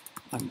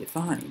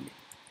 undefined,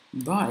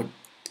 but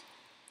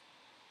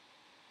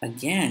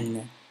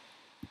again,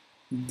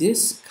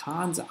 this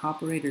cons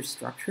operator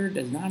structure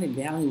does not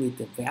evaluate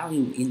the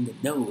value in the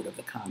node of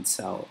the cons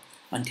cell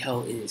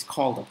until it is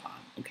called upon,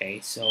 okay?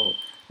 So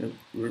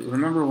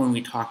remember when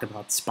we talked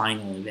about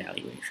spinal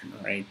evaluation,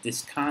 right?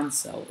 This cons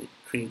cell, it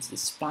creates a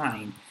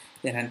spine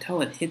that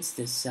until it hits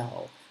this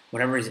cell,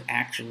 whatever is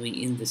actually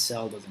in the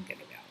cell doesn't get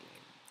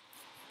evaluated.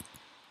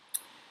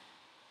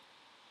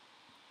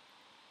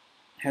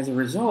 As a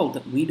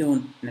result, we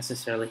don't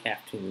necessarily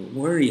have to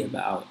worry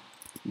about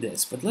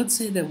this, but let's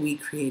say that we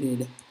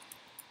created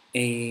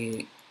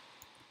a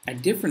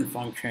different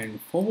function,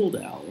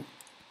 foldl,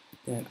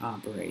 that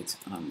operates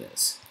on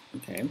this,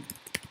 okay?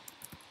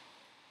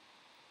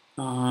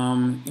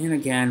 And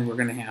again, we're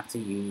going to have to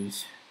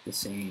use the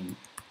same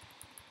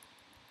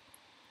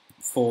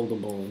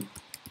foldable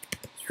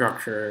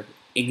structure.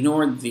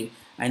 Ignore the,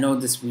 I know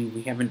this,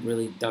 we haven't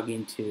really dug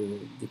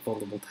into the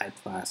foldable type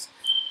class,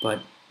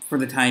 but for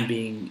the time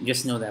being,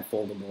 just know that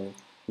foldable,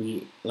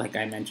 like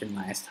I mentioned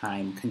last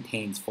time,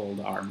 contains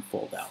foldr and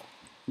foldl.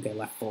 Okay,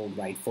 left fold,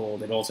 right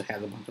fold. It also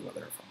has a bunch of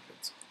other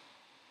functions.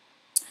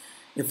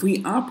 If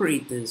we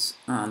operate this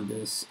on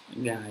this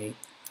guy,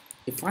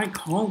 if I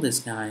call this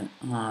guy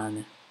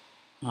on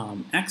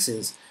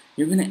X's,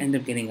 you're going to end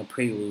up getting a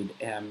prelude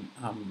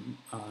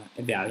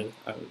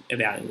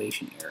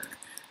evaluation error.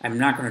 I'm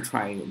not going to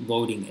try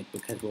loading it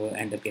because we'll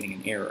end up getting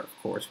an error,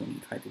 of course, when you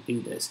try to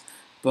do this.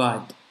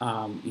 But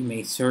you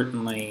may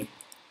certainly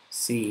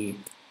see,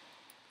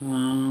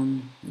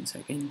 1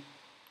 second.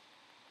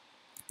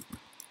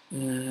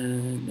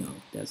 No,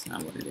 that's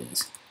not what it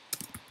is.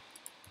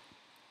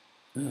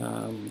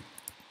 I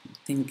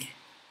think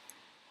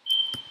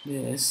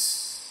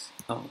this,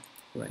 oh,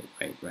 right.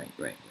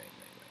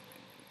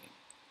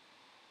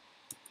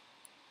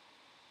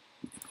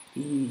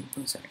 BD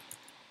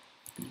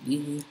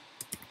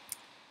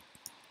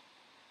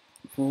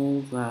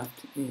fold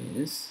left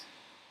is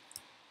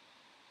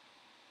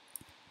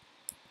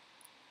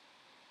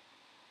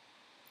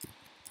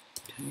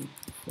type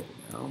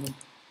foldl.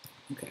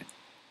 Okay,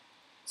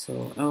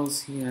 so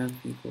LCF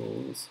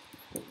equals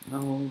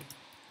foldl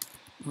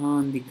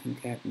on the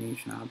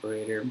concatenation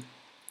operator,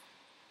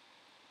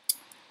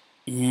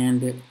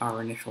 and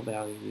our initial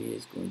value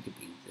is going to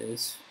be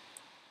this,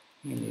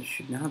 and it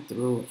should not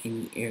throw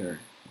any error.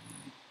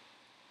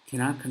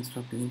 Cannot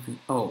construct anything.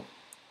 Oh,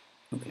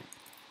 okay.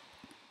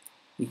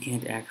 We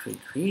can't actually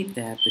create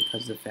that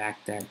because of the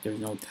fact that there's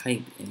no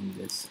type in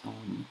this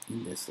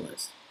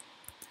list.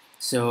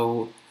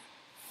 So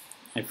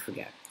I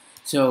forget.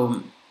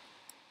 So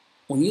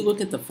when you look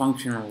at the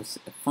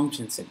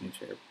function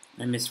signature,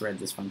 I misread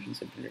this function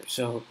signature.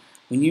 So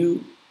when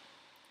you,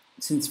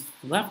 since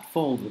left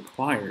fold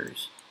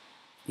requires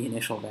the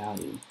initial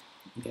value,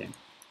 okay,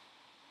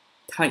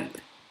 type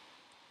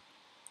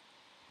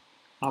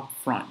up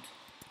front,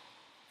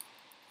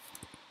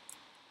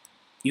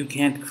 you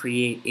can't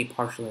create a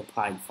partially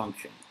applied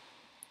function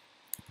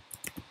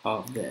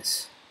of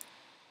this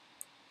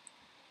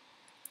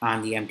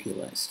on the empty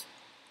list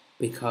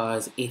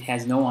because it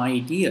has no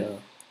idea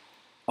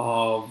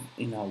of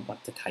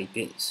what the type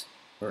is.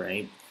 All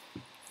right.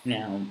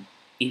 Now,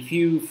 if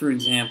you, for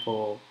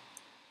example,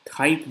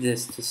 type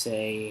this to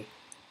say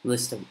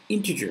list of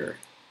integer,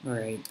 all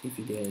right, if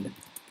you did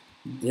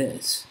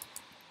this,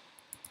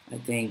 I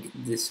think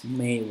this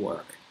may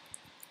work,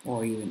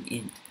 or even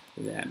int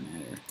for that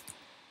matter.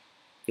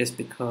 Just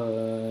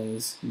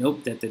because,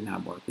 nope, that did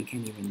not work. We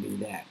can't even do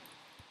that.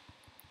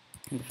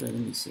 Actually, let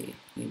me see.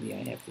 Maybe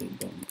I have to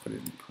go and put it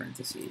in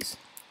parentheses.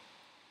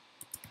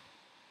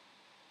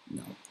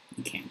 No,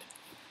 you can't,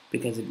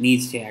 because it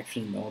needs to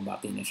actually know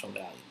about the initial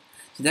value.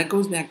 So that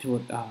goes back to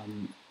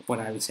what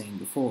I was saying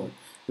before.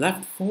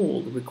 Left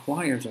fold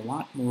requires a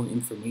lot more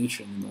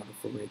information in order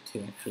for it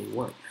to actually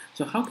work.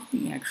 So how can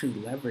we actually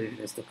leverage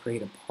this to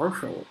create a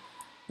partially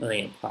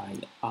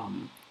applied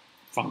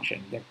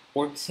function that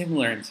works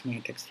similar in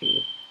semantics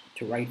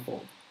to right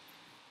fold?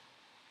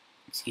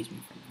 Excuse me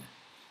for a minute.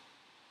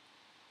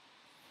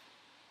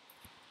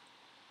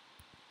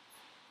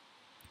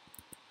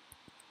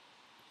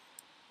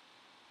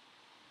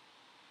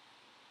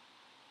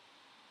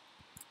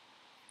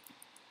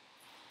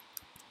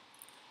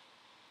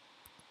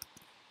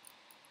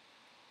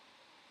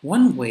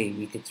 One way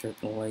we could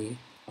certainly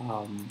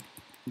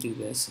do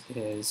this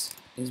is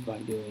by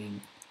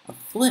doing a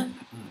flip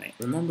on it.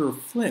 Remember,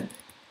 flip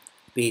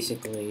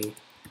basically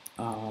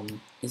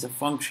is a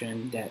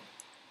function that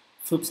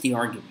flips the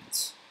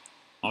arguments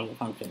of the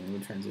function and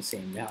returns the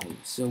same value.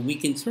 So we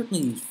can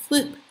certainly use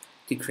flip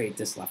to create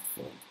this left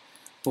fold.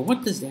 But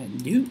what does that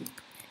do,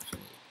 actually?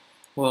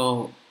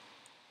 Well,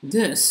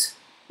 this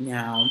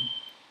now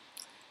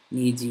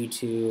needs you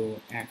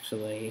to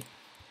actually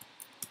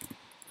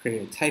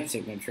create a type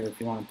signature if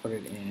you want to put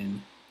it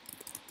in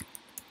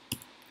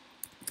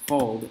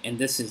fold, and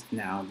this is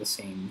now the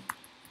same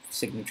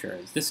signature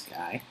as this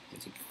guy,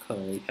 as you can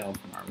clearly tell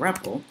from our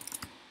REPL.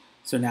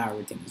 So now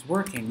everything is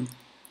working.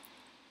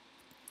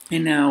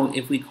 And now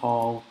if we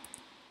call,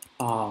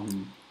 what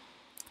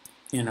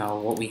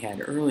we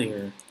had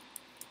earlier,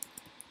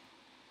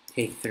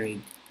 take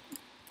 3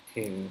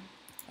 to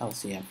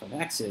LCF of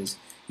x's,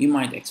 you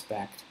might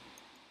expect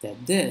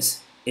that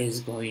this is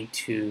going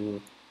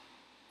to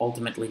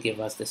ultimately give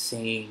us the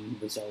same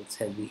results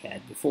as we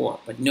had before.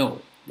 But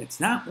no, that's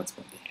not what's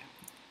going to happen.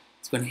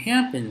 What's going to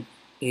happen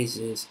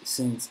is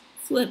since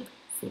flip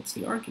flips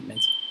the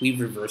arguments, we've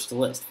reversed the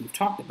list. We've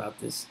talked about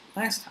this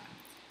last time.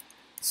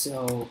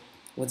 So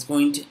what's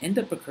going to end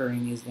up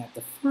occurring is that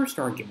the first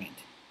argument,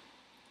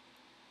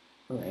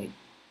 right,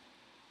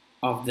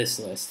 of this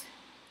list,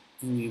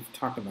 and we've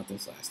talked about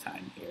this last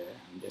time here,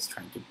 I'm just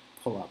trying to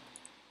pull up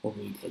what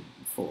we did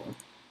before.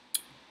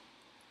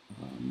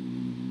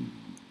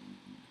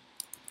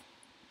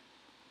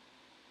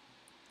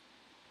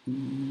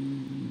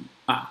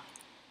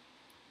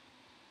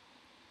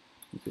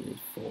 This is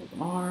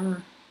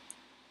foldr.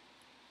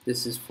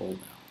 This is foldl.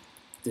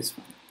 This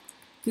one.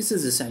 This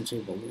is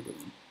essentially what we're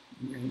doing.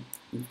 Right?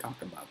 We've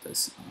talked about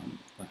this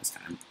last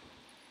time.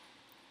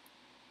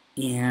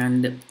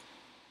 And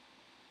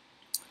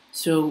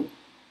so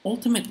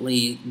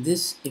ultimately,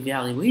 this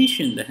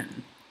evaluation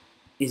then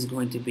is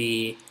going to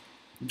be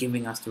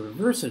giving us the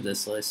reverse of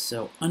this list.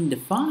 So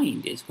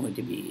undefined is going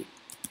to be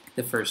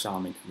the first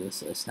element of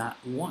this list, not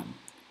 1.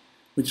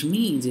 Which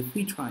means if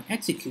we try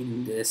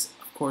executing this,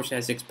 of course,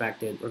 as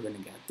expected, we're going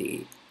to get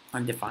the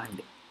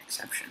undefined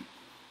exception,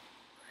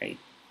 right?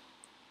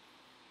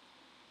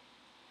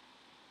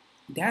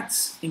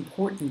 That's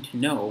important to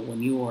know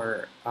when you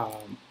are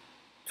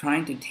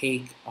trying to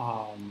take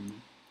a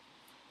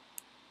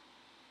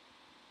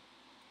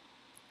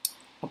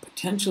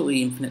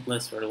potentially infinite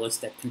list or a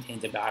list that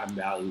contains a bottom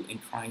value and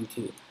trying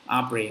to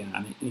operate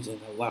on it using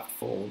a left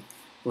fold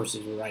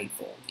versus a right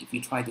fold. If you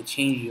try to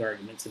change the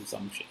arguments in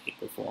some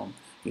shape or form,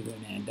 you're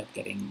going to end up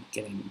getting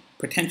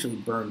potentially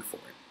burned for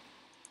it.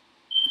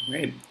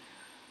 Right.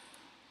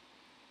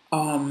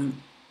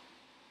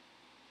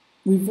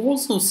 We've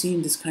also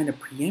seen this kind of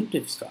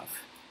preemptive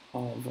stuff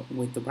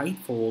with the right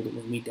fold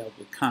when we dealt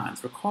with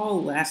const.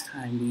 Recall last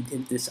time we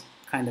did this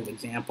kind of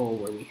example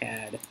where we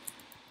had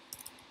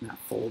not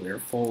foldr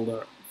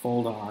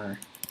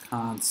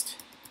const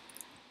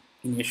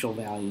initial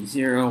value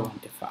 0, 1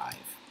 to 5.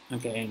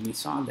 Okay, and we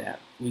saw that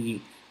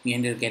we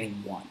ended up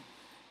getting 1.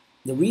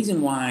 The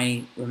reason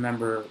why,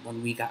 remember,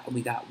 when we got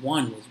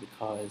 1 was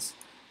because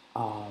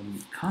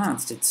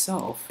const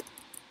itself,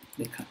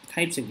 the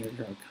type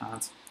signature of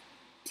const,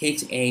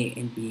 takes A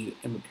and B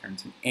and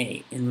returns an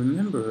A. And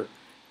remember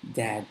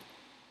that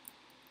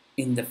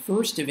in the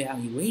first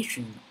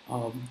evaluation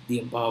of the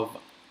above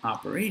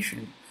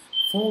operation,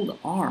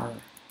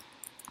 foldr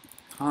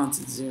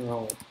const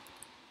 0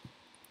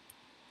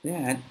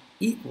 that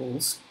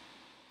equals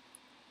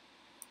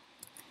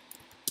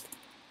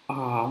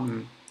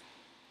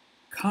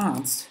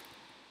const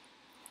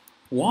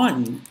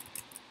 1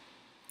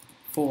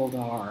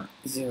 foldr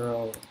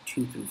 0,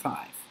 2 through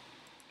 5.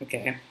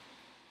 Okay?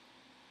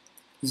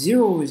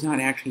 0 is not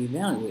actually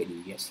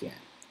evaluated just yet.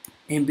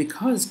 And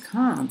because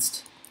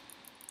const,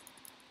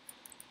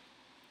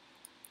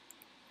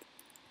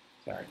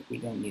 sorry, we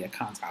don't need a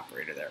const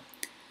operator there.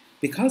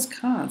 Because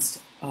const,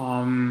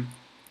 and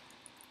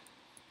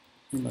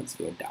let's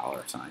do a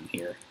 $sign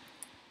here.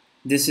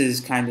 This is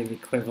kind of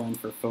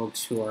equivalent for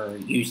folks who are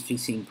used to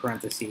seeing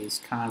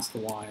parentheses, const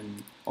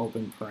 1,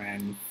 open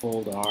paren,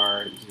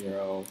 foldr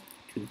 0,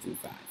 2 through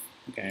 5.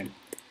 Okay?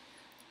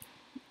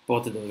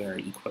 Both of those are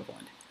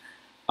equivalent.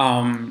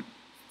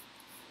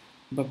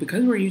 But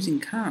because we're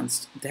using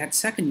const, that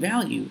second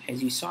value,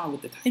 as you saw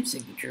with the type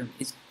signature,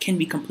 can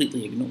be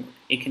completely ignored.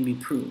 It can be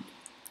proved,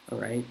 all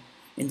right?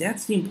 And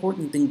that's the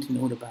important thing to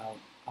note about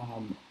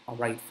a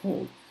right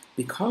fold.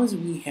 Because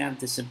we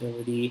have this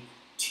ability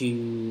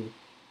to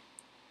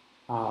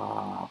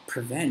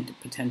prevent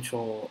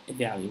potential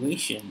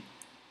evaluation,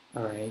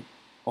 all right?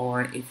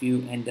 Or if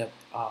you end up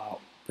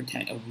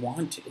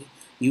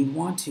you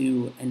want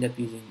to end up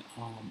using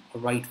a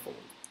right fold.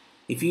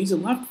 If you use a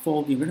left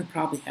fold, you're going to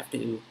probably have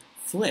to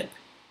flip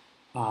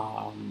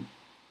the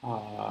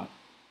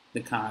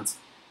const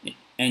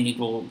and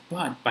equal,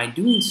 but by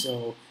doing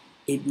so,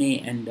 it may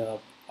end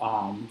up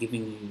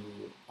giving you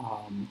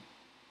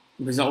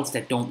results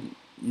that don't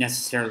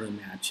necessarily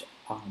match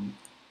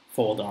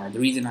foldr. The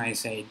reason I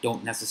say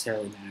don't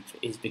necessarily match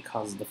is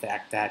because of the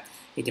fact that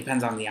it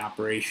depends on the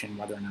operation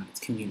whether or not it's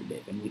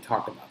commutative, and we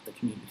talked about the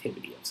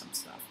commutativity of some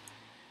stuff.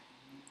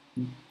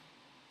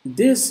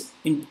 This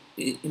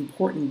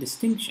important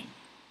distinction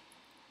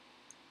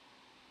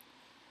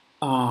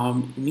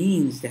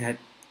means that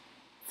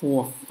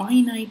for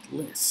finite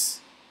lists,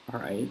 all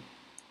right,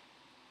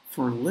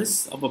 for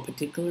lists of a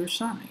particular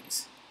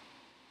size,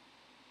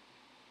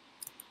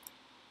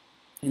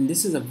 and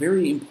this is a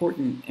very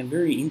important and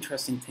very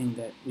interesting thing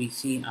that we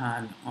see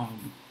on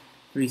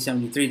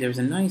 373. There's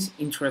a nice,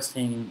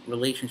 interesting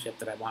relationship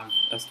that I want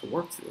us to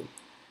work through.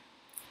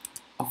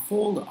 A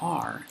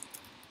foldr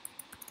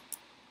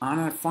on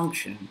a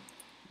function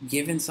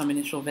given some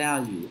initial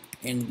value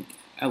in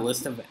a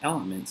list of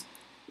elements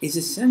is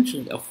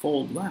essentially a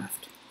fold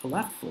left, a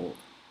left fold,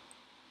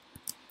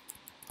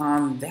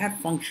 on that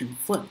function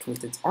flipped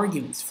with its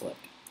arguments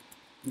flipped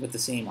with the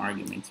same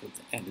arguments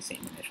and the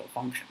same initial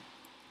function.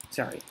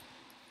 Sorry,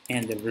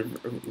 and the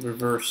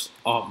reverse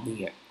of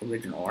the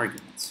original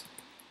arguments.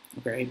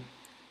 Okay,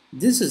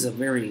 this is a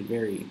very,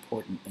 very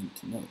important thing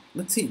to note.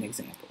 Let's see an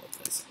example of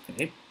this.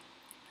 Okay,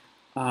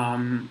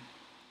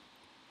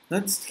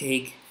 let's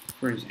take,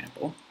 for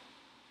example,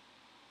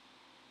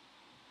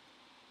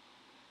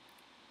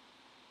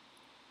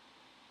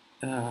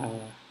 our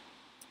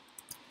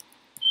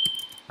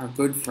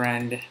good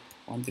friend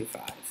 1 through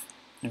 5.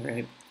 All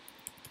right,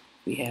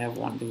 we have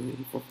 1, 2,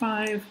 3, 4,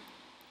 5.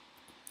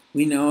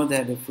 We know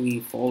that if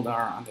we foldr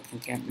on the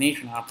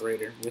concatenation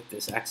operator with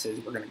this x's,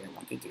 we're going to get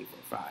 1, 2, 3,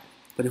 4, 5.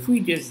 But if we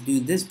just do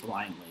this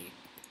blindly,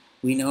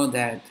 we know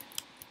that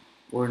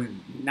we're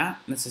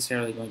not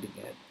necessarily going to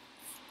get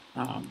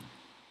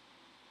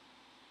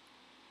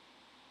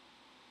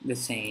the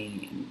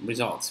same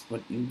results.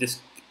 But in this,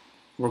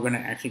 we're going to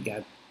actually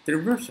get the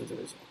reverse of the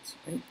results,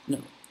 right?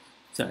 No,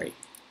 sorry.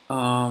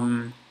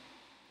 We're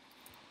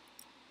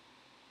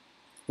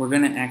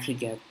going to actually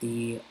get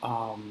the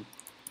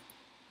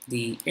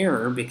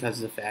error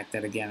because of the fact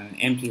that, again, on an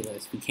empty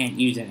list, we can't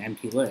use an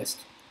empty list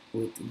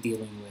with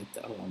dealing with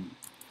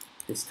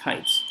this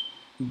types.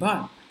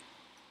 But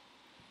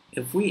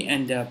if we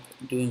end up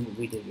doing what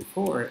we did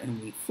before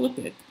and we flip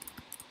it,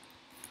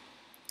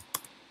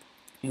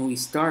 and we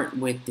start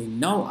with the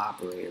null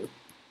operator,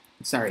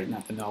 sorry,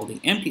 not the null,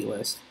 the empty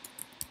list,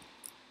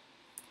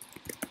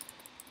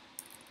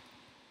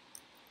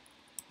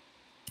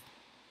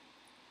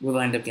 we'll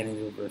end up getting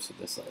the reverse of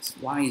this list.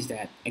 Why is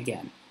that?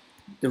 Again,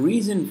 the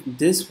reason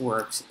this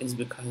works is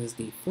because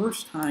the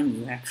first time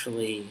you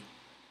actually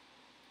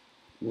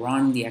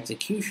run the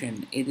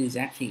execution, it is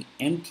actually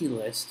empty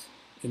list,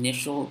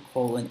 initial :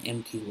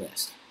 empty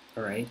list,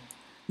 all right?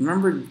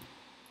 Remember,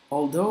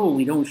 although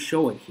we don't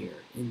show it here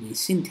in the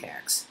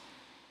syntax,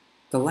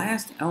 the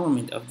last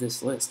element of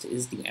this list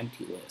is the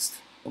empty list,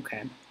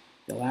 okay?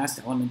 The last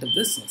element of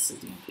this list is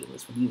the empty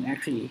list. When you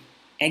actually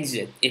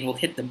exit, it will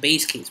hit the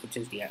base case, which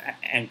is the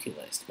empty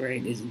list,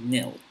 right? Is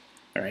nil,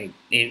 all right?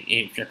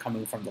 If you're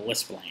coming from the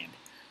list land,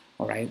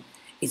 all right?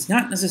 It's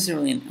not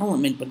necessarily an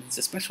element, but it's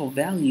a special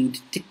value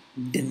to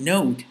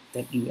denote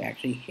that you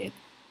actually hit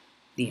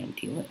the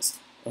empty list,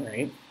 all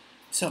right?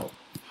 So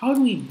how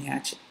do we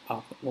match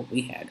up what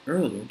we had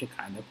earlier to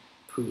kind of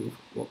prove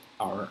what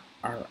our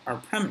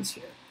premise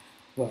here?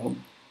 Well,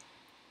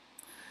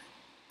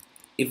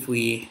 if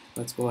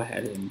let's go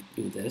ahead and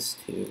do this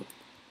to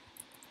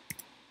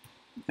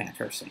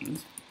match our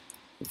things.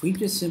 If we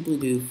just simply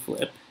do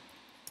flip,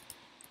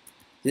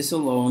 this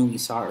alone we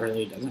saw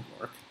earlier doesn't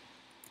work.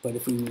 But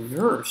if we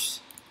reverse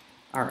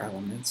our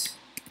elements,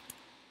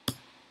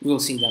 we'll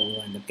see that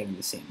we'll end up getting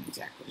the same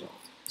exact result.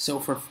 So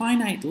for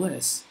finite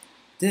lists,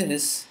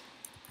 this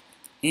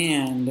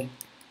and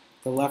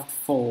the left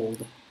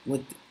fold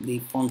with the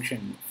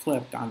function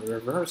flipped on the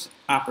reverse,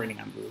 operating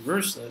on the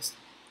reverse list,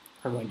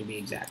 are going to be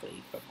exactly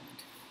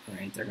equivalent.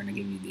 Right? They're going to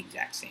give you the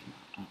exact same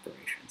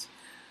operations.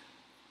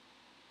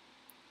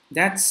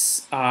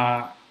 That's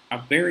a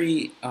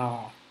very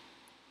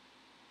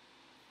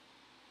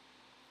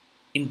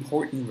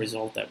important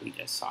result that we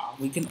just saw.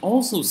 We can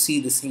also see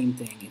the same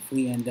thing if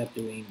we end up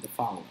doing the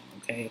following,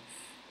 okay?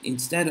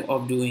 Instead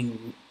of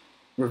doing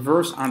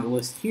reverse on the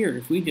list here,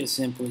 if we just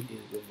simply do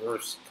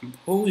reverse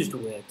composed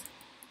with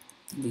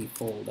the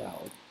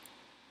foldl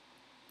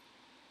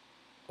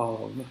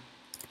of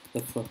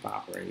the flip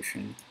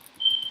operation,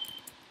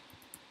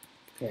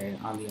 okay,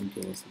 on the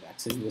empty list of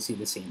x's, we'll see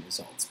the same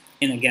results.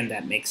 And again,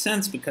 that makes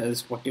sense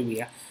because what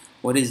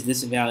is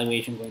this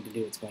evaluation going to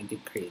do? It's going to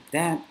create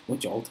that,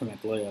 which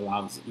ultimately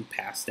allows you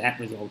pass that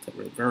result to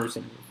reverse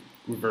and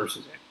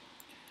reverses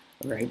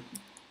it. All right.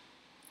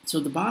 So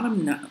the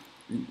bottom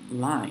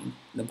line,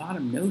 the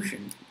bottom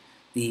notion,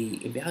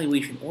 the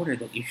evaluation order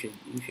that you should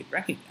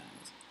recognize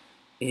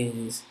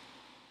is,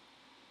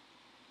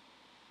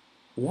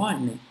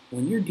 one,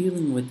 when you're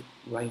dealing with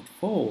right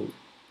fold,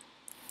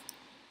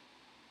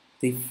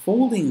 the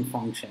folding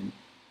function,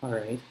 all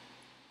right,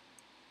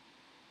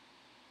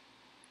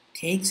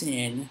 takes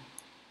in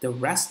the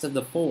rest of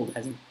the fold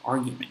as an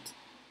argument,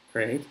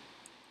 right?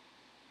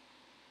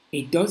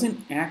 It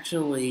doesn't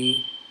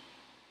actually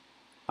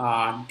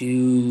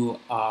do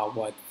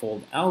what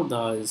foldl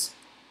does,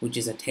 which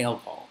is a tail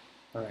call,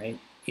 all right?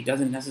 It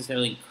doesn't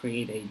necessarily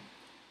create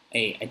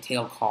a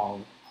tail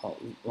call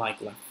like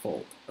left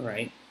fold, all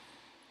right?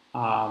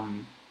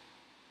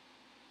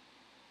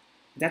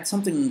 That's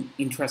something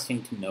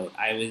interesting to note.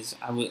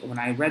 When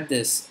I read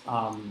this,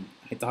 I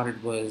thought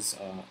it was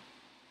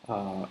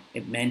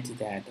it meant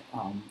that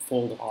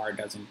foldr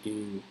doesn't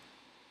do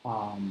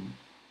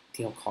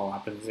tail call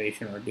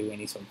optimization or do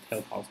any sort of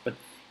tail calls, but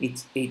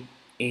it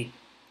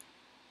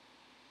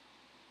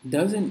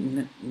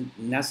doesn't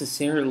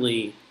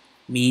necessarily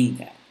mean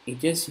that. It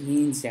just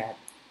means that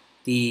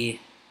the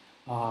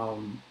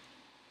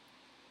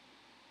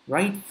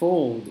right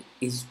fold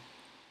is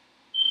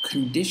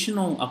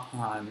conditional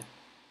upon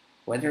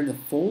whether the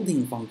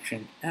folding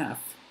function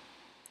f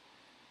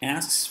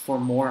asks for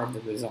more of the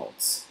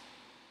results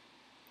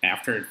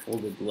after it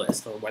folded the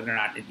list, or whether or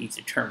not it needs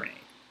to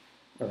terminate.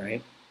 All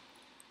right?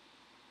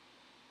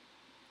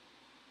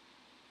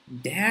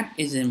 That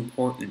is an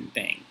important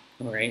thing.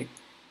 All right?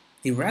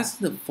 The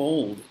rest of the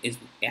fold is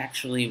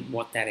actually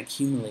what that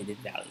accumulated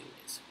value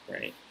is.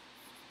 Right?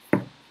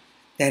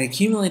 That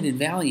accumulated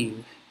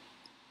value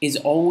is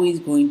always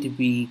going to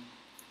be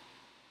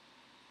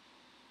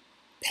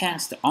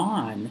passed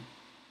on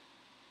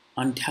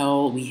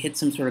until we hit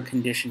some sort of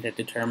condition that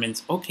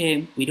determines,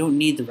 okay, we don't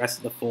need the rest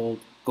of the fold,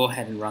 go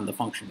ahead and run the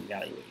function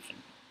evaluation.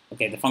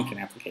 Okay, the function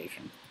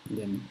application. And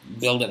then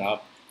build it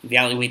up,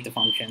 evaluate the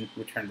function,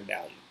 return the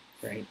value,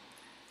 right?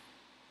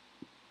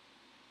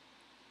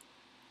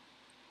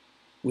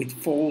 With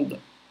fold,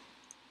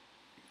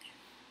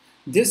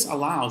 this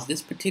allows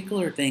this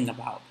particular thing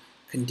about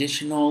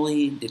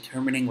conditionally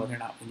determining whether or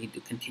not we need to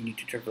continue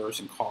to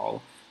traverse and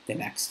call the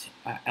next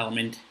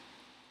element,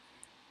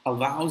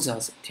 allows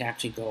us to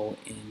actually go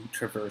and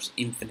traverse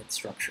infinite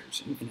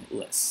structures, infinite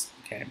lists,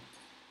 okay?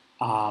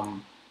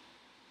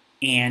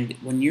 And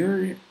when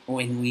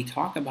we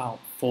talk about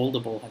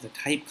foldable as a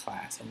type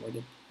class and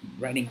we're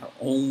writing our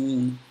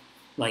own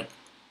like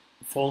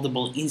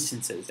foldable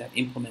instances that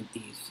implement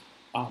these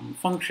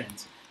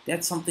functions,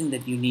 that's something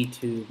that you need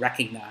to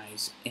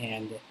recognize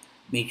and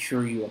make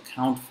sure you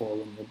account for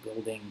when you're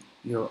building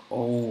your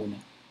own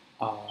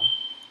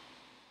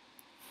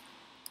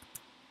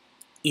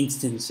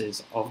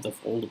instances of the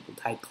foldable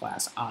type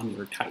class on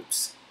your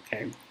types,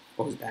 okay?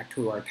 Goes back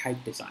to our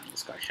type design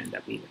discussion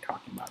that we were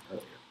talking about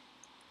earlier.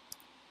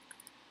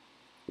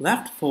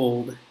 Left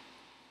fold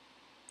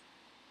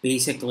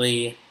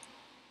basically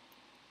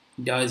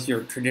does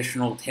your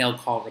traditional tail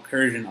call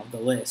recursion of the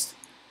list,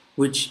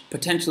 which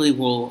potentially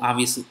will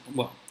obviously,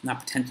 well,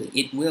 not potentially,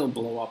 it will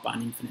blow up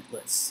on infinite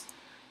lists,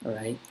 all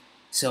right?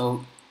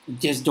 So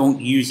just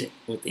don't use it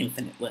with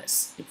infinite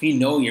lists. If you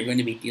know you're going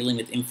to be dealing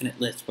with infinite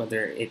lists,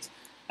 whether it's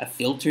a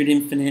filtered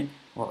infinite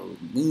or a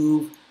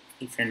remove,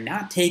 if you're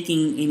not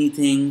taking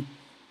anything,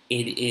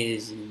 it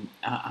is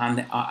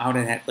out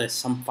of that list,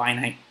 some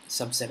finite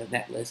subset of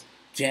that list.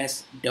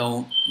 Just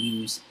don't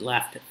use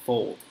left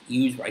fold.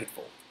 Use right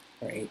fold,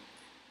 right?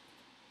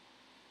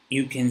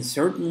 You can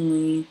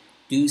certainly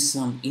do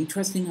some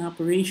interesting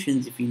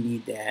operations if you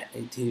need that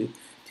to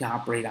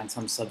operate on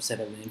some subset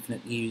of an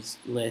infinite use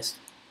list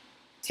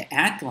to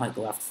act like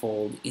left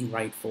fold in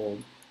right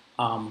fold,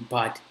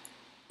 but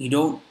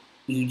you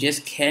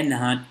just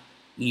cannot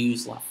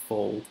use left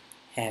fold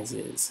as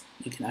is.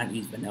 You cannot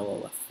use vanilla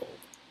left fold.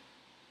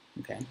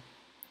 Okay.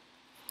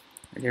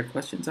 Are there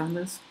questions on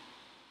this?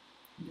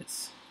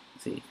 Yes.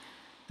 Let's see.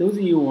 Those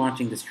of you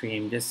watching the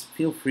stream, just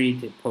feel free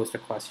to post a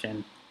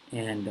question,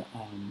 and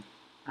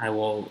I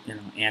will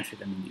answer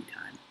them in due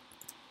time.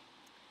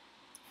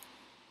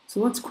 So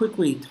let's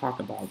quickly talk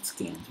about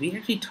scans. We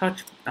actually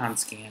touched on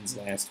scans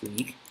last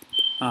week.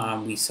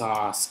 We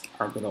saw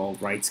our good old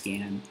right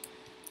scan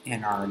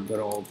and our good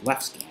old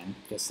left scan,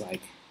 just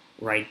like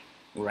right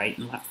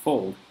and left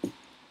fold.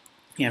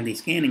 You have these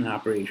scanning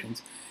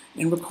operations.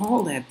 And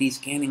recall that these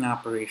scanning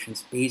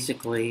operations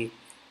basically,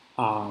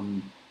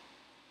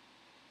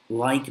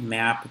 like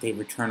map, they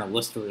return a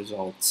list of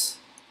results.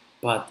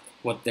 But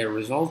what their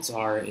results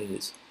are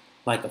is,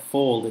 like a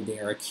fold, they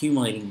are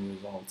accumulating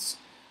results.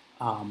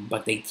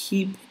 But they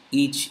keep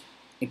each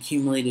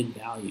accumulated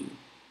value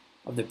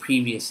of the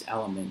previous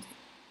element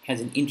as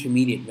an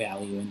intermediate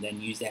value and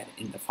then use that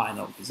in the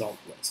final result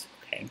list.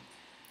 Okay.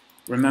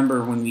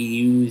 Remember when we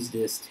use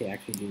this to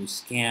actually do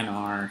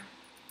scanr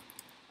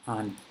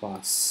on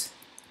plus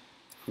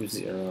for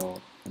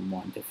 0 from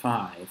 1 to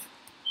 5.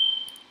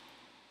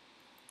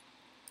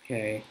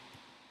 Okay,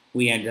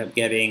 we end up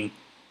getting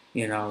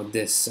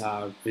this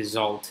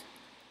result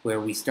where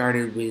we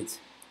started with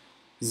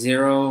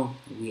 0,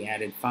 we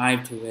added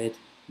 5 to it,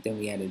 then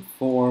we added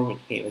 4,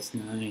 which gave us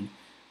 9,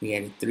 we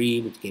added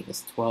 3, which gave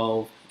us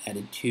 12,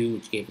 added 2,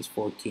 which gave us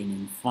 14,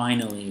 and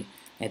finally,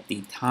 at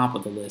the top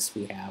of the list,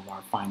 we have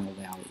our final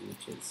value,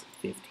 which is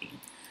 15,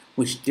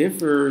 which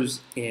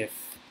differs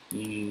if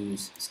you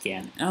use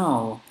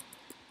scanl,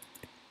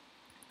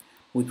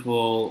 which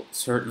will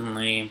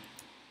certainly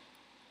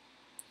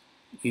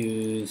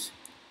use,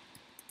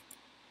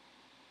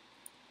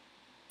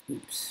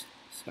 oops,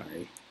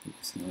 sorry, I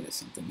just noticed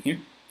something here.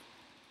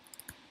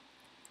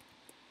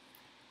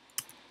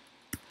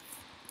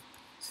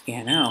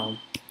 Scanl,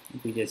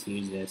 if we just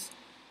use this,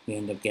 we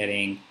end up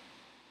getting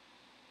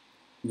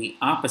the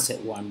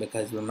opposite one,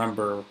 because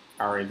remember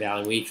our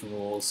evaluation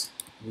rules,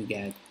 we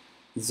get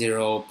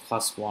 0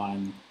 plus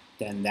 1,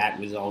 then that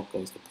result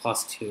goes to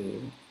plus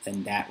 2,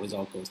 then that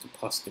result goes to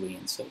plus 3,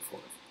 and so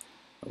forth.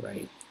 All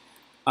right.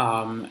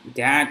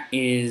 That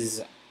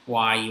is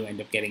why you end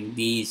up getting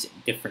these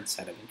different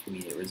set of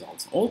intermediate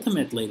results.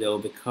 Ultimately, though,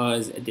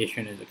 because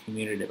addition is a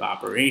commutative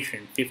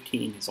operation,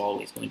 15 is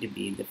always going to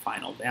be the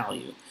final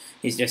value.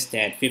 It's just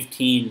that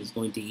 15 is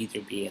going to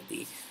either be at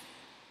the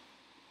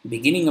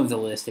beginning of the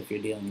list if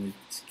you're dealing with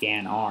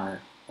scanr,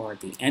 or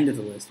at the end of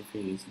the list if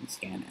you're using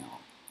scanl.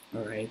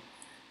 All right.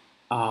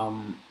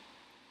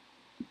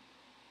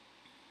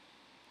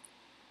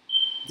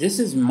 This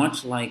is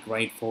much like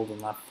right fold and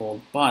left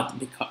fold, but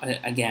because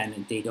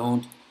again they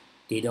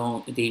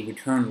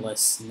return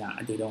lists.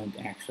 They don't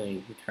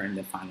actually return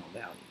the final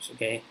values.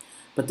 Okay,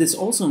 but this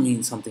also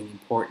means something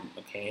important.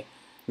 Okay,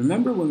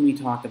 remember when we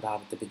talked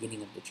about at the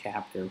beginning of the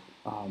chapter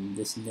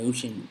this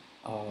notion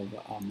of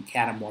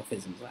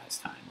catamorphisms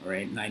last time, all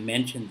right? And I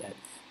mentioned that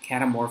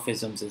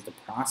catamorphisms is the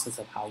process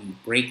of how you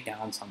break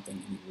down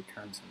something and you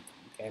return something.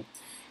 Okay,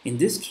 in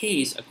this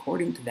case,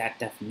 according to that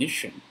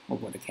definition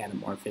of what a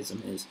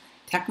catamorphism is,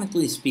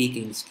 technically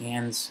speaking,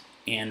 scans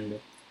and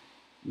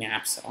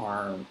maps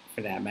are,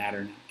 for that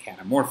matter, not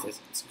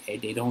catamorphisms. Okay,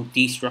 they don't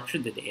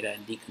destructure the data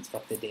and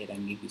deconstruct the data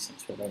and give you some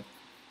sort of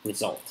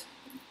result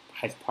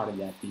as part of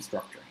that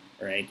destructuring.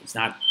 Right? It's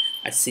not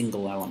a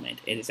single element.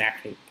 It is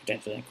actually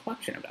potentially a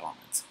collection of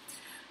elements.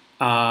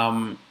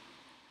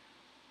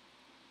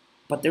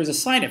 But there's a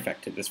side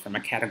effect to this from a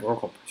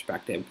categorical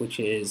perspective, which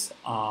is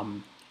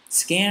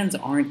scans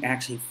aren't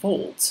actually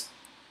folds.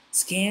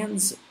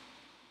 Scans,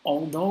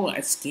 although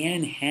a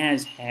scan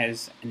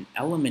has an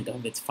element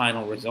of its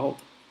final result,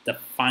 the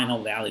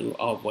final value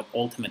of what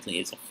ultimately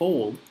is a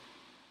fold,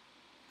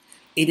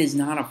 it is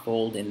not a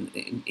fold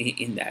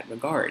in that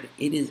regard.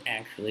 It is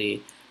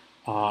actually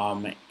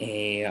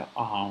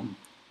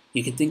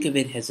you can think of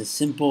it as a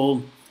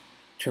simple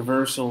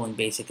traversal and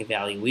basic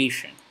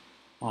evaluation.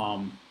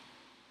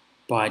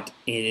 But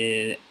it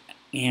is,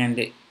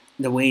 and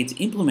the way it's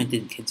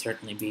implemented can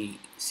certainly be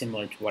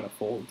similar to what a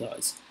fold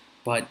does.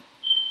 But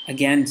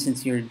again,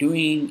 since you're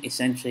doing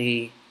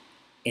essentially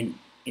an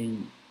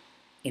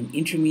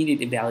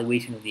intermediate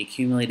evaluation of the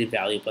accumulated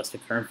value plus the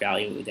current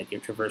value that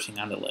you're traversing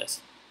on the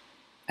list,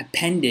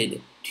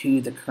 appended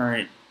to the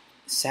current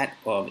set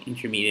of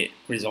intermediate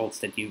results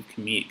that you've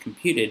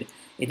computed,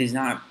 it is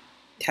not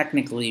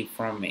technically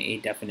from a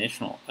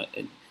definitional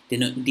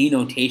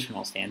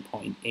denotational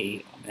standpoint,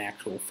 an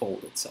actual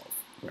fold itself,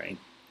 right?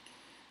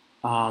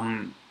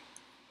 And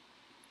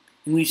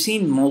we've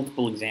seen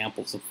multiple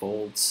examples of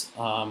folds.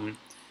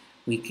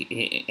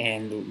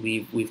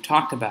 We've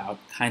talked about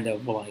kind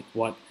of like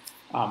what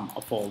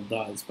a fold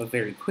does, but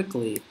very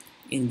quickly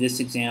in this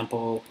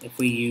example, if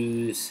we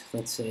use,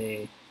 let's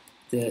say,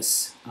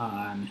 this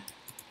on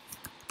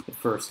the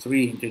first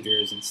 3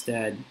 integers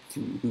instead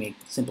to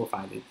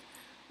simplify the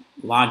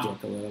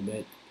logic a little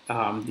bit,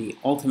 the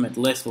ultimate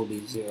list will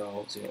be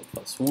 0, 0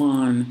 plus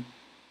 1,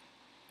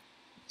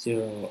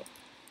 0,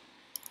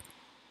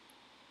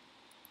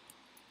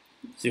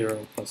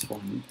 0 plus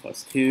 1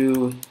 plus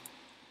 2,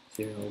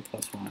 0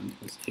 plus 1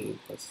 plus 2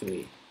 plus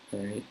 3,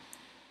 right?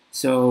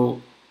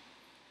 So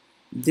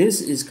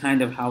this is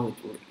kind of how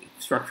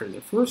it's structured.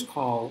 The first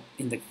call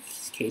in the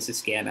case of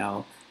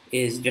scanl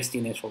is just the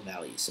initial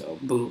value. So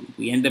boom,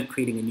 we end up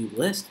creating a new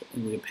list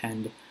and we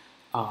append,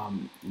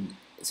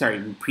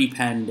 we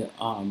prepend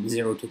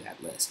 0 to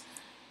that list.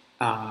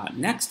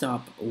 Next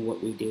up,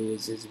 what we do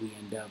is we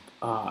end up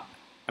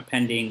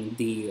appending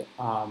the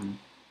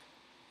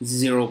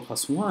 0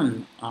 plus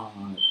 1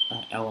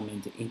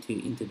 element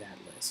into that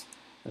list,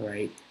 all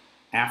right,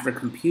 after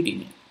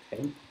computing it,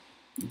 okay?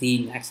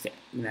 The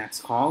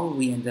next call,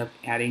 we end up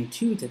adding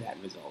 2 to that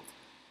result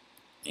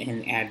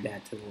and add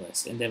that to the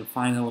list. And then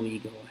finally, we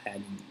go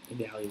ahead and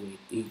evaluate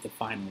the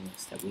final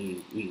list that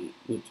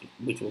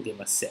which will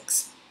give us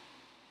 6.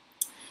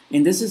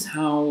 And this is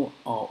how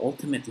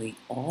ultimately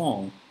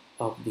all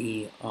of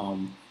the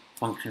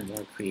functions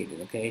are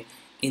created, okay?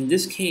 In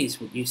this case,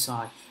 what you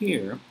saw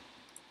here,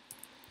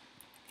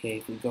 okay,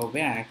 if we go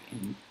back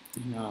and,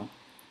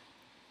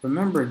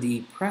 remember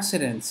the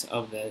precedence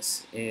of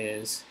this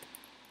is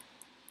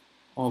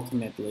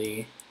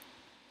ultimately,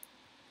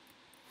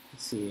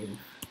 let's see if,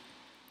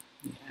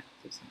 yeah,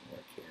 it doesn't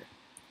work here.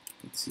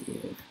 Let's see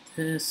if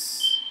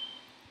this,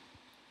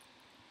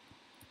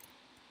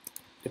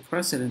 the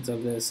precedence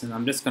of this, and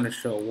I'm just going to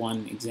show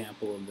one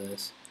example of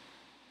this,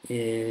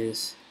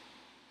 is,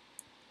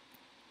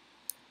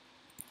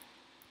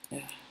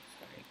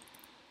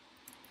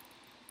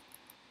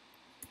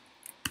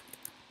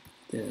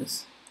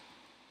 this.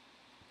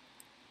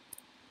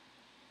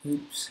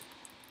 Oops.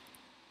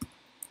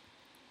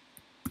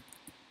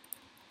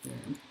 There.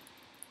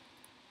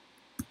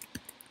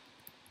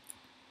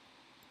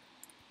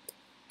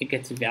 It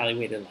gets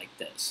evaluated like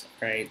this,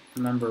 right?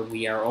 Remember,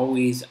 we are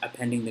always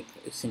appending the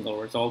single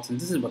results, and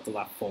this is what the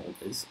left fold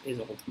is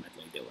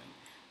ultimately doing.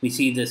 We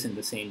see this in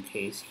the same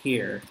case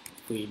here.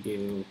 If we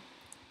do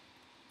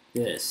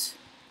this,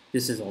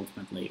 this is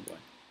ultimately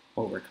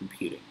what we're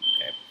computing,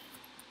 okay?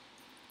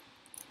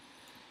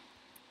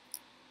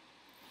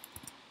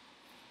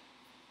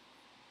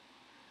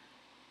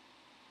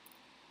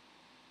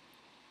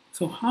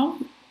 So how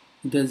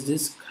does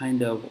this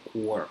kind of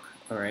work,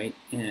 all right?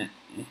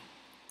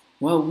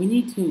 Well, we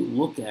need to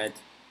look at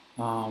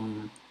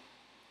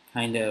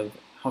kind of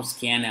how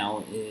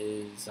scanl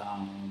is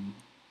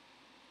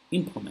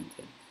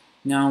implemented.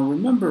 Now,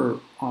 remember,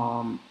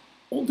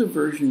 older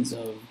versions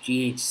of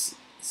GHC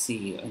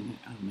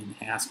and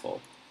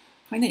Haskell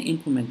kind of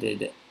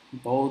implemented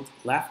both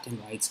left and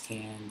right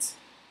scans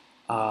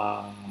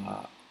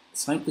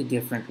slightly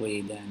differently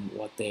than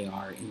what they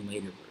are in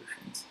later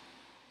versions.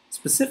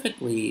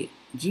 Specifically,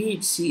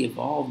 GHC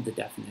evolved the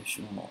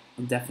definition of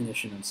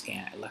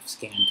left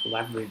scan to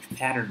leverage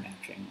pattern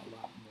matching a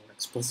lot more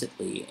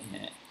explicitly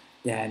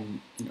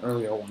than in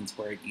earlier ones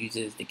where it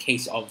uses the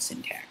case of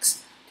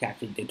syntax to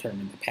actually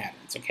determine the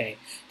patterns, okay?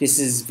 This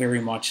is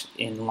very much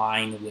in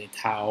line with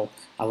how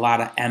a lot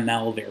of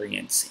ML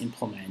variants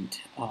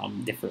implement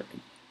different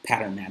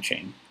pattern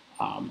matching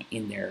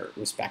in their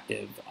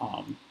respective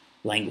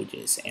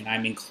languages. And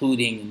I'm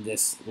including in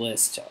this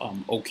list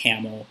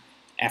OCaml,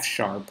 F#.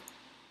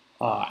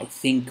 I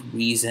think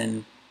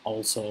Reason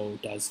also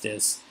does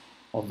this,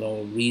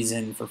 although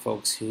Reason, for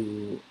folks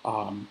who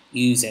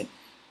use it,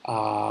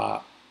 I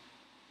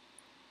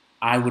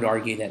would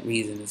argue that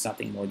Reason is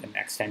nothing more than an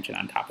extension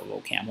on top of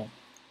OCaml.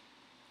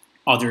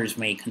 Others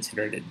may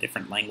consider it a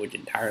different language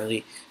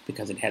entirely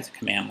because it has a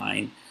command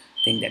line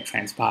thing that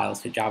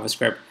transpiles to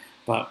JavaScript,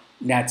 but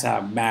that's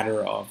a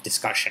matter of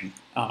discussion,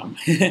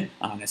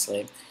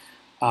 honestly.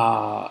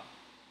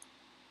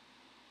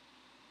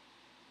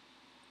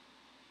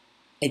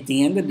 At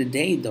the end of the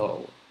day,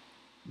 though,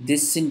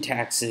 this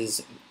syntax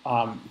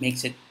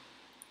makes it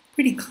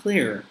pretty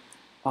clear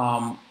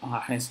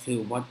as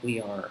to what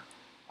we are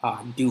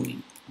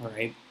doing, all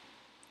right?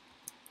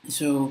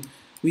 So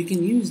we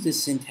can use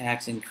this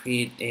syntax and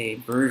create a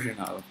version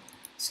of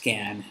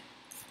scan,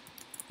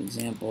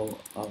 example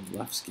of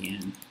left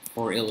scan,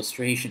 for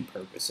illustration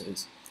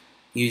purposes,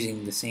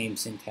 using the same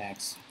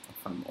syntax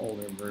from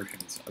older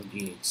versions of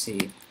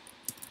GHC.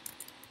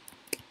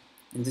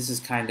 And this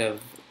is kind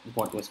of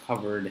what was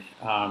covered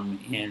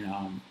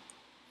in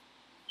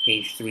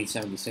page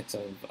 376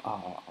 of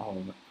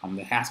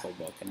the Haskell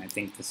book, and I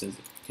think this is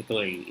a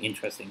particularly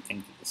interesting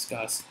thing to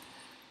discuss.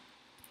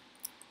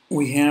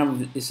 We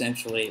have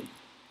essentially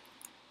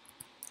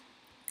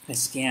a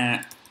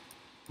scan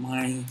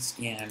my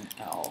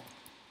scanl,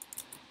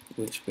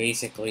 which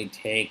basically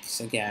takes,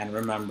 again,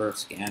 remember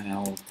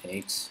scanl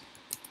takes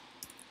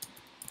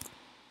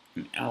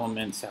an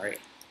element, sorry,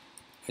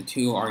 a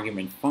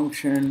 2-argument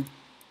function.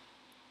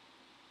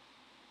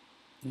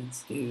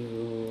 Let's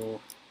do,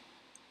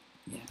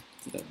 yeah,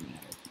 it doesn't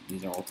matter.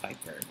 These are all type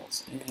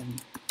variables.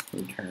 And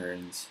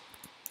returns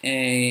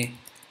a.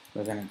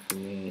 We're going to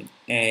create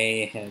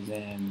a as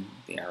in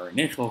our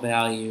initial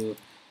value.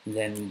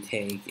 Then we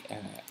take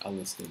a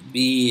list of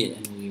b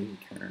and we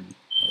return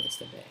a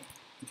list of a.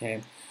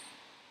 Okay.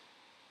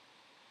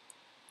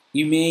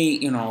 You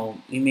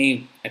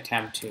may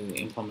attempt to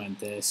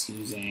implement this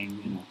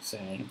using,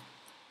 say,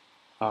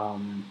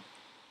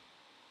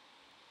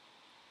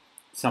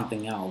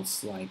 something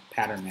else like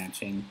pattern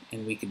matching,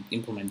 and we could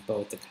implement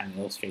both to kind of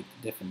illustrate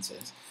the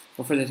differences.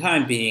 But for the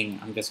time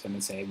being, I'm just going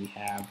to say we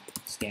have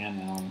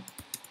scanl,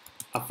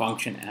 a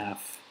function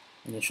f,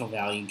 initial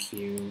value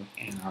q,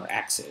 and our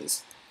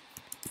x's.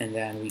 And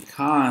then we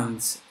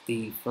cons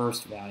the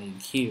first value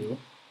q,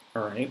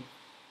 all right?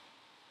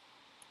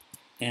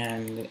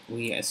 And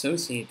we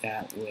associate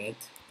that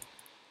with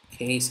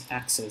case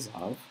x's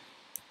of,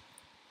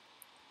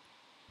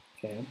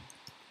 okay?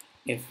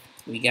 If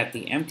we get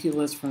the empty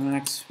list from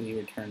x, we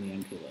return the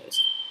empty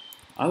list.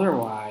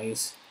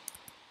 Otherwise,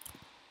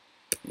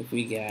 if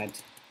we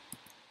get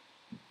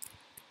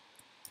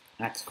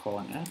x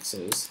colon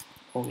x's,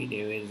 what we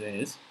do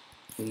is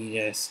we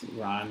just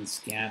run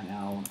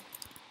scanl,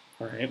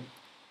 all right?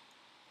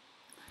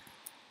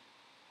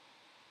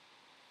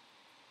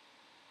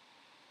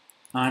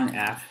 On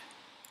f,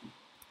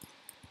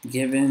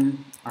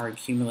 given our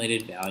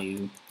accumulated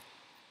value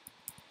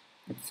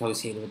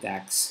associated with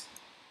x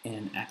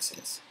and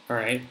x's, all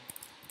right?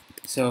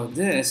 So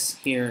this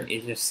here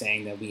is just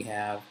saying that we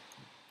have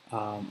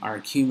our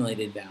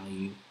accumulated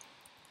value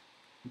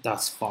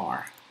thus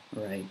far,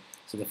 all right?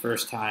 So the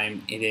first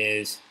time it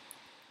is,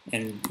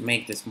 and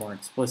make this more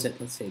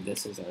explicit, let's say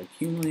this is our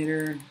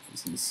accumulator,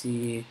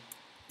 ACC,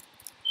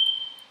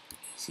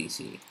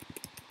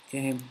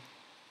 okay?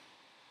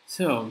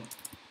 So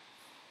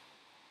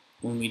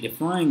when we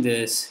define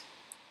this,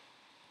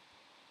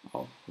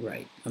 oh,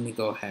 right, let me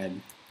go ahead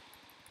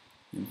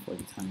and for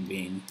the time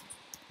being,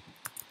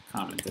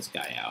 comment this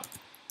guy out.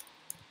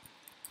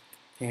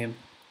 Okay,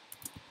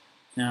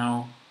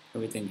 now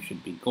everything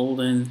should be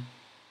golden.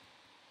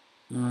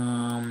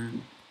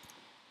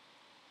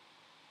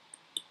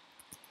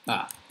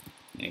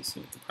 I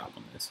see what the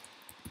problem is.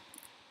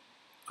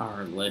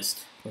 Our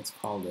list, let's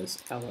call this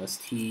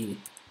LST.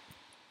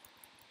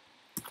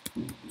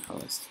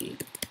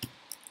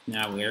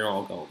 Now we're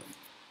all golden.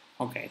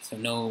 Okay, so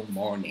no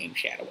more name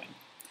shadowing.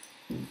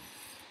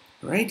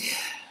 Right?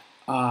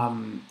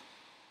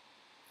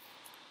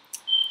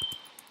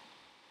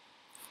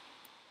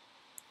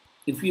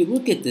 If you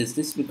look at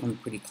this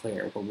becomes pretty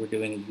clear. What we're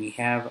doing is we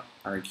have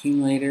our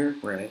accumulator,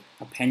 we're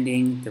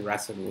appending the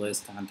rest of the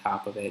list on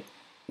top of it.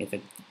 If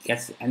it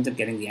ends up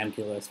getting the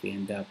empty list, we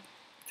end up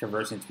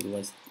traversing through the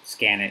list,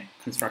 scan it,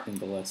 constructing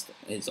the list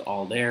is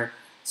all there,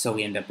 so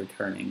we end up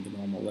returning the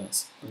normal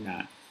list or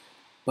not.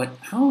 But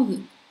how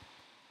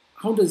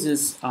does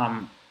this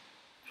how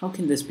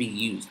can this be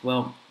used?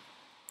 Well,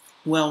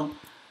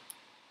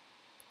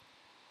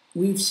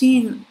 we've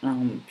seen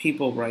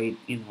people write,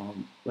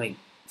 like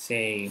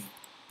say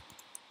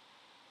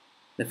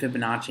the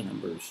Fibonacci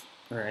numbers,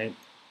 all right?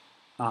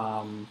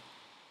 And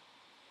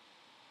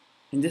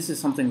this is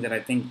something that I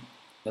think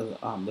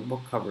the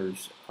book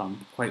covers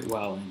quite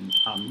well, and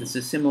this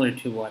is similar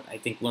to what I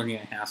think Learning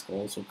on Haskell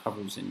also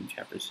covers in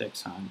Chapter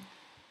 6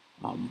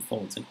 on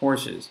folds and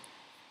horses.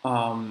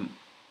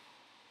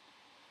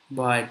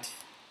 But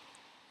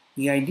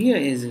the idea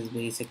is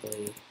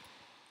basically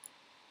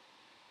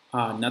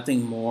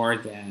nothing more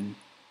than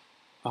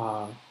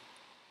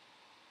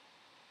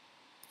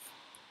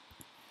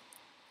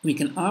we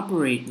can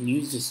operate and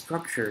use this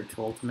structure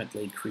to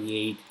ultimately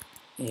create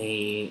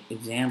a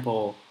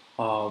example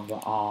of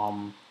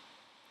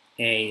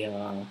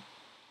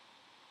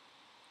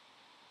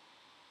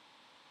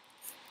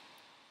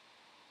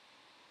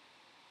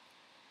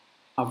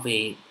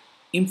a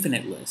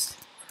infinite list,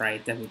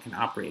 right, that we can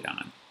operate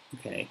on,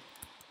 okay?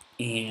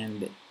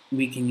 And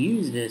we can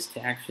use this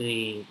to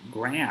actually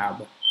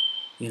grab,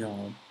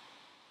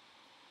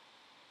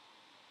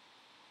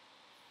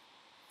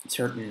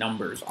 certain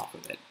numbers off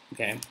of it,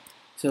 okay?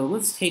 So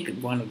let's take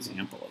one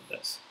example of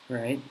this,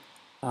 right?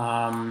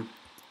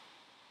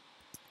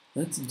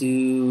 Let's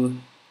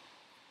do,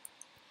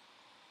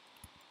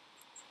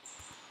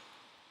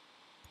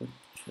 what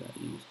should I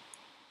use?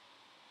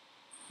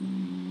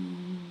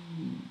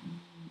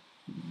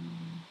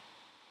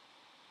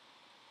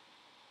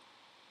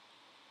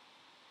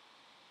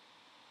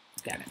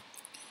 Got it.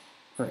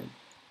 All right.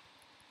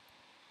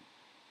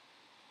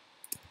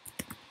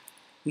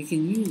 We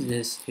can use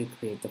this to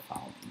create the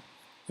following.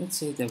 Let's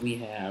say that we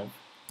have,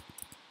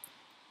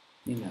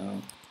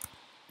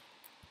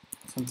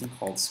 something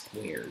called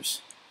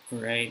squares,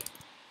 right?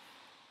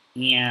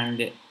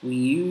 And we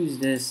use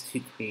this to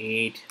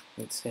create,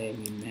 let's say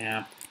we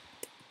map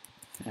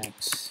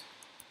x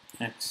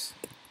x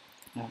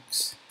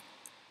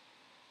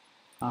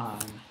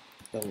on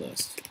the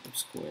list of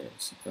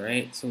squares. All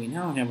right, so we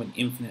now have an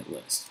infinite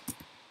list,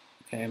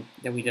 okay,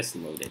 that we just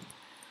loaded.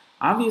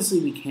 Obviously,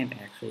 we can't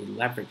actually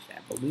leverage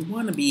that, but we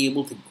want to be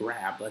able to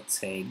grab, let's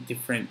say,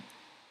 different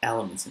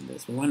elements in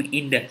this. We want to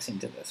index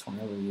into this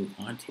whenever we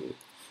want to.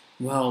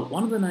 Well,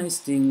 one of the nice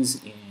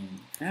things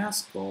in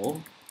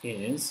Haskell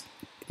is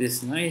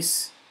this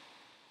nice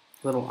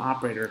little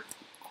operator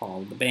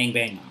called the bang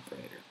bang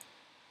operator.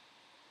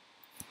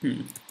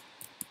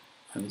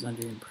 I was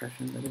under the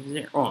impression that it was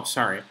there. Oh,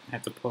 sorry. I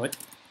have to put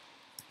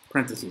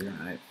parentheses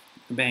on it.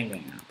 The bang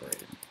bang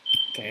operator.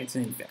 Okay, it's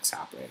an index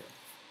operator.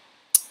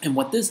 And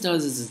what this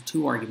does is a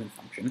 2-argument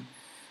function.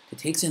 It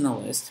takes in a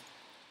list,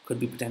 could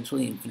be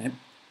potentially infinite,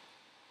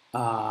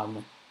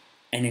 and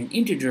an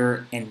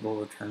integer, and will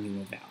return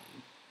you a value.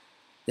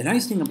 The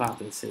nice thing about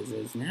this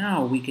is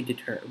now we could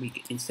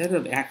instead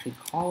of actually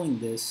calling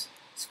this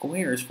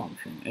squares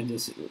function and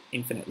this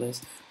infinite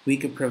list, we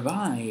could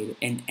provide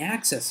an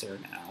accessor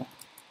now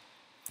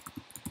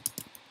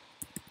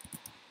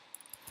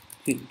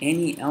to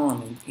any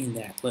element in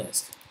that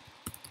list.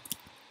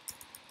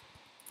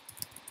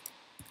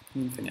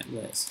 Infinite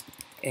list.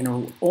 And it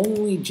will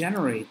only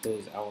generate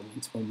those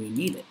elements when we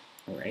need it.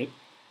 Alright?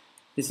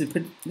 This is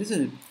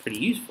pretty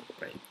useful,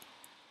 right?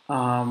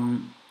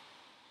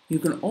 You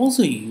can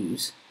also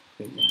use,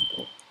 for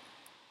example,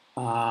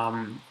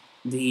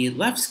 the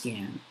left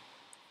scan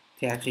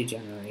to actually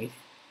generate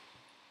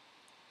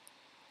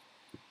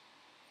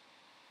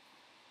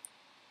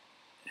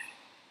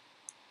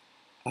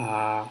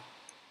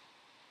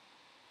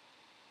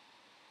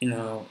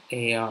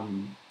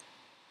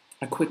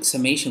a quick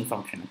summation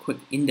function, a quick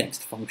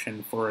indexed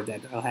function for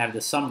that. I'll have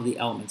the sum of the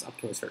elements up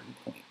to a certain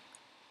point.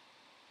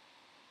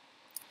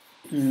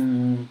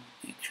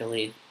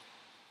 Actually,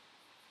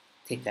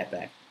 take that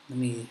back. Let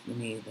me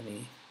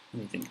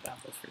think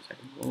about this for a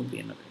second. What would be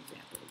another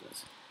example of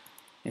this?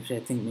 Actually,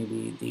 I think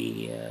maybe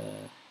the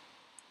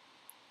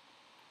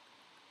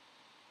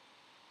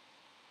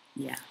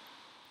yeah.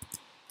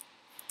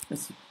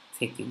 Let's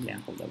take the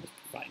example that was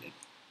provided.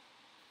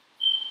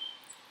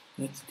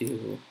 Let's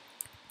do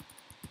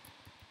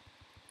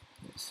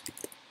this.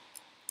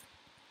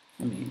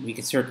 I mean, we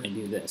could certainly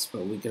do this,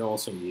 but we could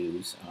also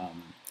use,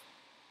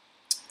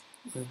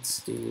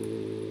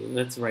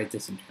 let's write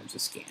this in terms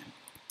of scan.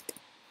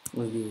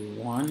 We'll do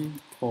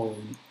 1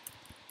 colon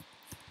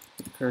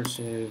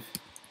recursive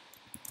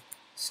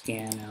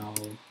scan-out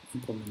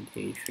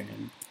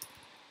implementation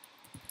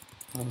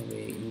of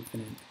a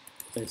infinite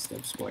list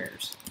of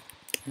squares.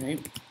 All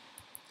right.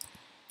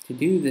 To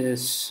do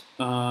this,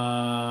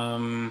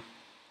 no,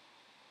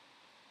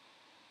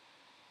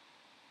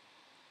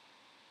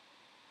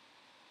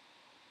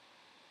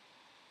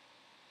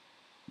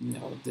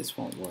 this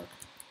won't work.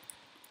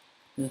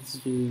 Let's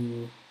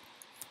do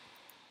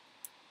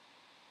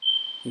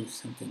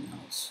something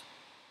else.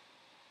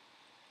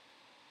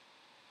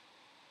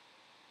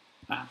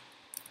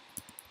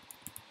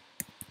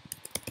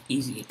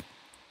 Easy.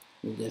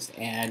 We'll just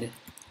add,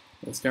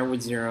 let's start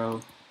with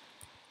 0,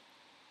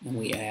 and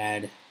we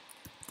add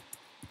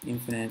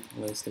infinite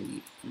list of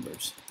even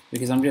numbers.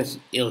 Because I'm just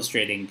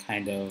illustrating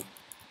kind of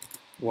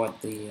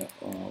what the,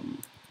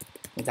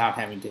 without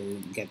having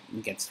to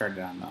get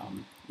started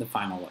on the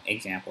final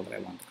example that I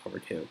want to cover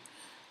too.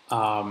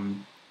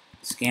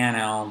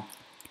 Scan-L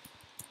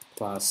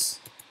plus,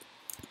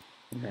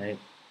 right,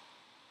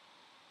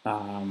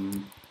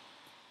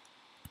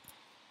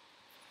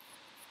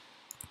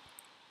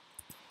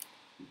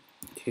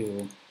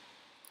 two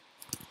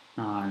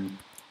on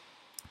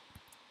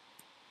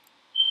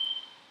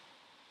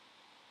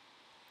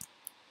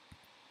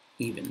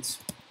evens,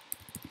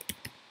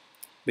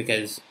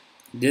 because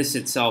this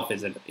itself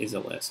is a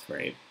list,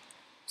 right?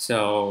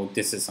 So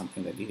this is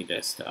something that you can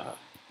just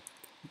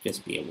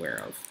be aware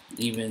of.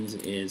 Evens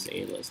is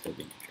a list of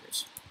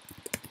integers.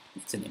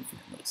 It's an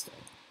infinite list,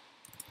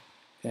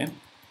 though. Okay.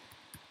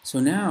 So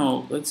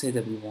now let's say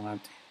that we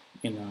want,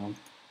 an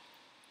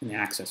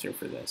accessor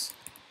for this.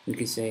 We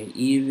could say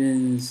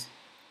evens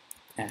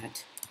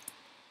at,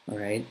 all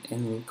right,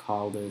 and we'll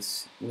call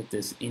this with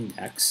this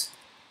index.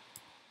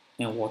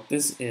 And what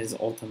this is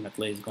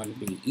ultimately is going to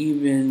be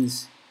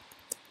evens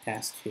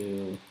passed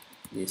to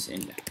this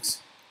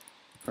index.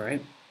 All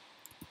right.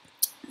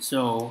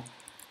 So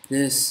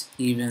this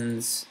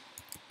evens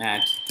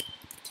at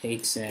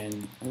takes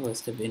in a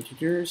list of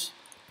integers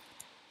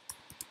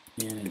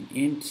and an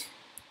int,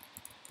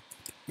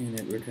 and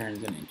it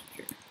returns an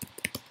integer.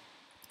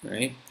 All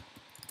right.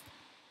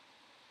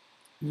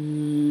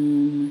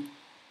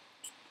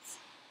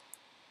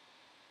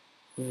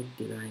 What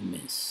did I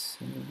miss?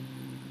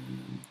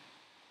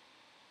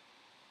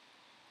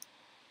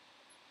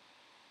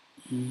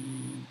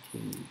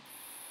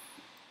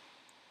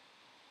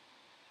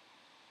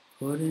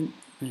 Couldn't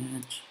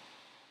match.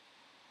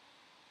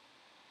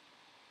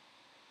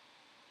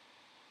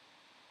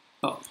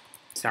 Oh,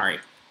 sorry.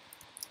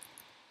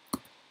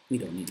 We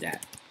don't need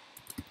that.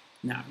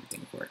 Now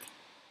everything's working.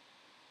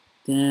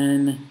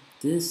 Then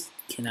this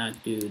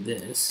cannot do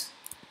this,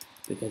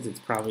 because it's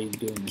probably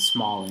doing a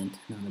small int,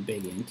 not a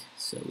big int,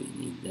 so we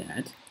need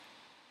that.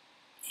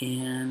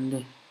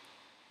 And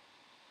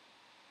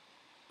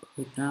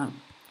put that,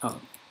 oh,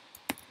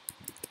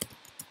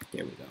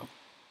 there we go,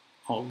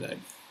 all good.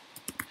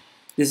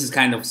 This is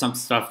kind of some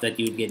stuff that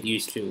you'd get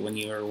used to when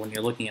you're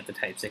looking at the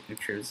type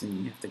signatures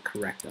and you have to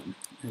correct them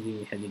as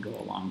you go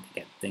along to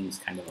get things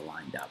kind of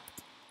aligned up.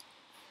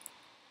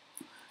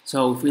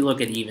 So if we look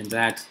at even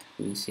that,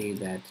 we see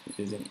that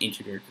there's an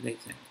integer to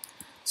take in.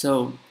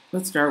 So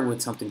let's start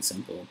with something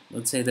simple.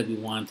 Let's say that we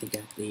want to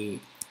get the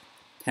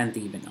 10th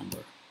even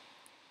number.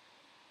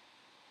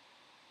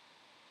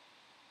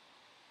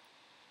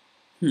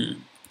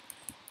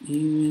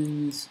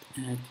 Evens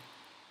at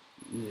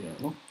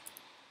 0.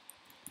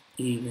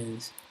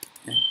 Evens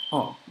at,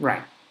 oh,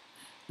 right.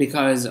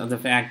 Because of the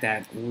fact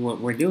that what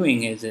we're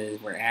doing is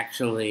we're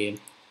actually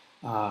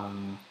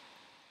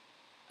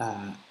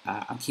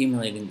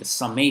accumulating the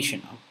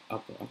summation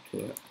up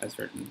to a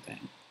certain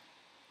thing.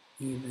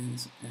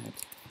 Evens at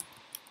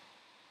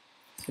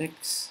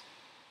 6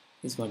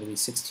 is going to be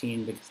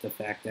 16 because of the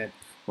fact that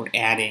we're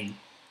adding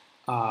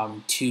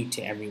 2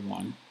 to every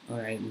one. All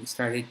right, we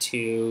started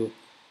 2,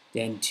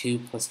 then 2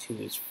 plus 2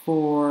 is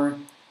 4,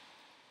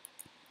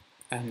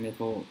 and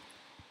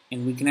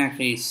we can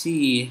actually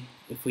see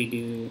if we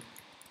do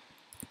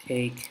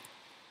take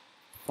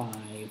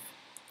 5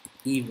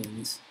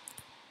 evens,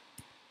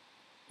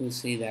 we'll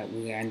see that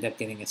we end up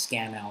getting a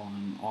scan L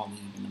on all the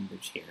even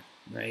numbers here,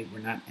 right? We're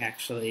not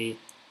actually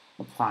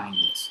applying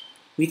this.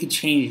 We could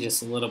change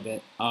this a little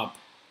bit up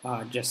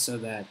just so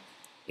that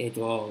it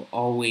will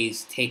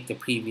always take the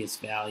previous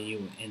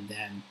value and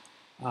then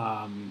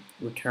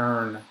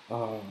return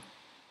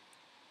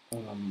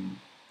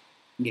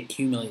the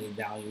accumulated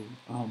value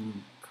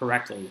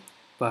correctly.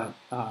 But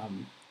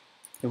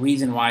the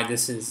reason why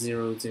this is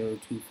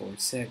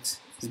 00246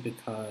 is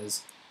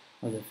because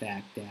of the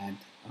fact that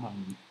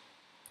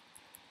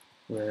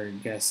we're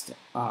just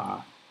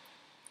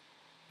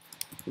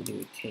we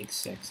do take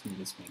 6 and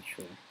just make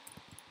sure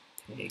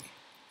take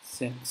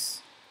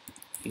 6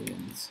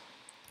 evens.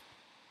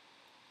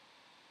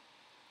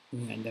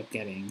 We end up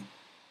getting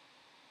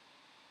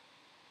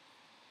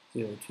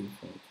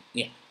 024.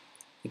 Yeah,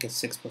 because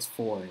 6 plus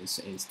 4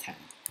 is 10.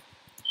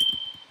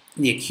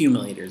 The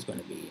accumulator is going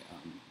to be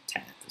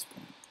 10 at this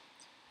point.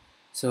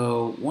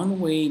 So one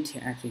way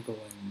to actually go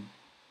and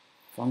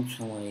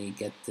functionally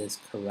get this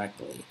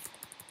correctly,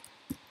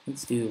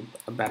 let's do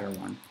a better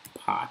one,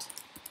 pot.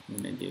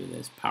 I'm going to do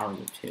this, powers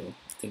of 2.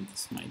 I think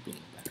this might be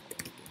a better way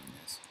of doing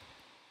this.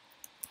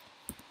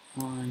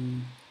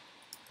 1,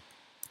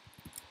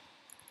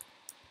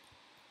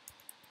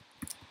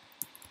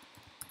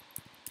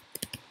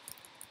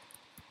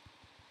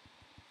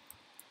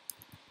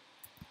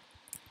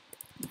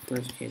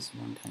 first case is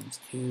 1 times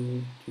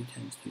 2, 2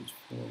 times 2 is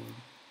 4.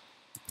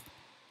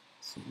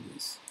 Let's see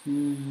this.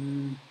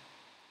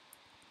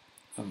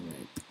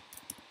 Alright.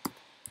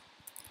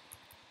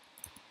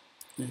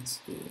 Let's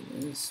do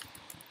this.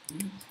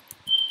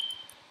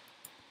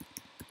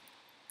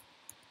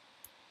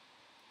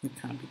 The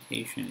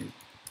computation is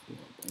a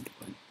little bit,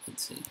 but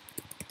let's see.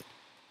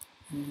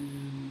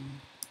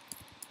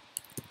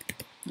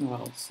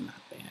 Well, it's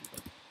not bad,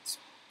 but let's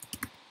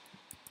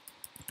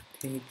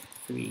take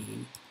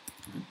 3.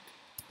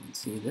 Let's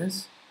see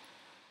this.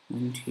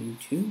 1, 2,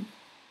 2.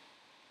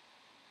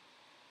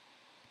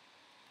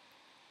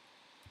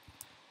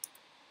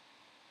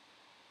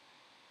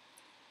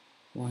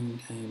 One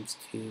times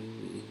 2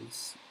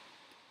 is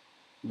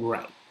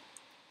right.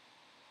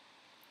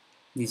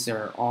 These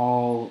are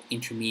all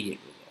intermediate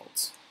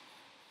results.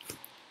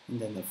 And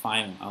then the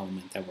final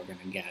element that we're going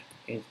to get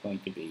is going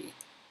to be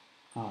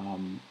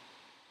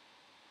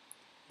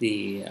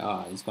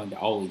is going to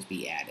always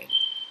be added.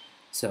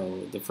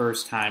 So the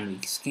first time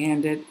we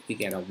scanned it, we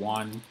get a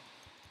 1.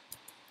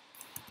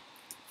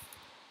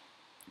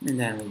 And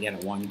then we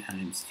get a 1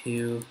 times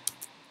 2.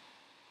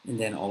 And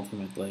then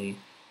ultimately,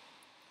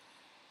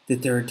 the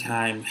third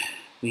time,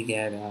 we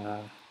get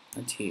a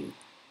 2.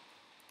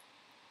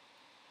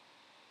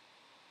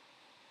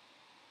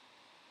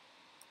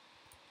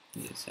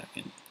 Wait a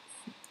second.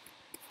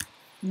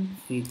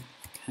 8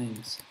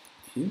 times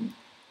 2.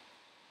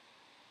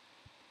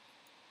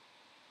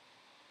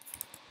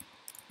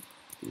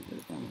 Do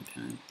this one more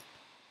time.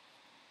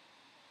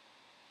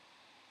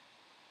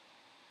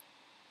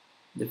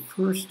 The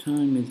first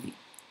time is the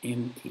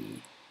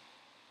empty.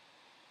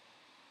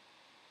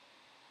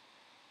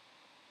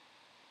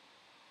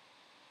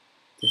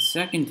 The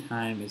second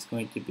time is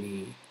going to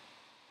be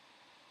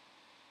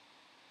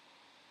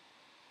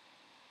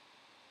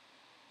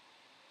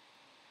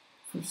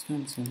first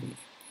time is going to be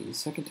empty. The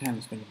second time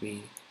is going to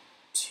be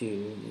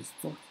 2. Is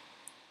 4.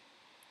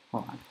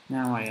 Hold on.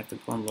 Now I have to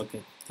go and look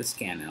at the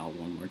scan L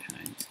one more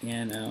time.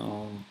 Scan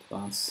L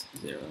plus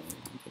 0, 1,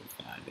 2,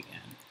 5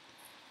 again.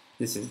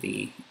 This is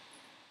the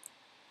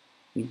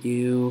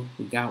we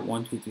got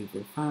 1, 2, 3,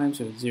 4, 5.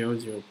 So 0,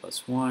 0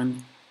 plus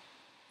 1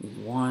 is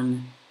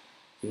 1.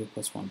 0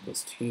 plus 1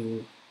 plus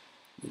 2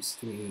 is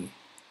 3.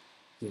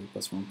 0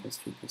 plus 1 plus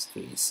 2 plus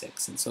 3 is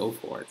 6, and so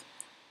forth.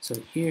 So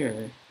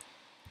here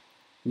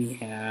we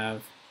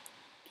have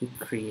to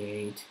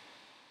create,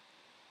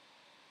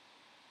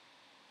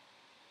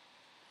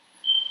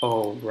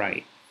 oh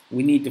right,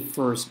 we need to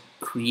first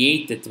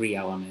create the 3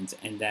 elements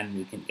and then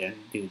we can then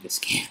do the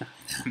scan on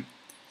them.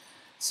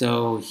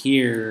 So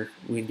here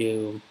we're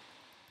doing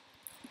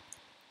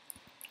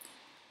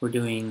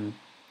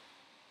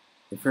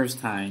the first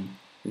time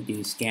we do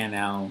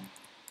scanl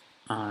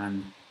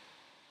on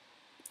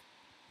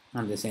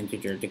this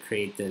integer to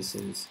create this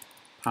is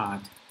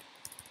pot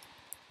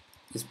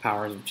is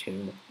powers of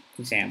 2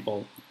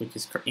 example, which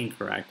is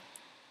incorrect.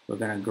 We're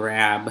going to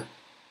grab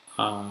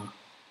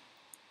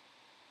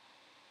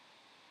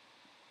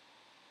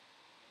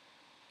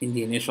in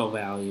the initial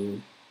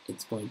value,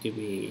 it's going to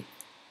be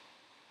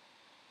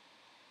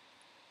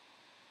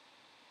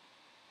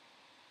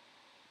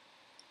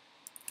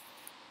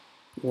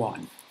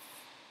one.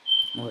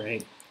 All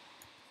right.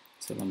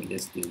 So let me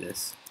just do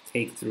this.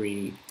 Take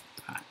 3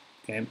 pot.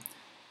 Okay.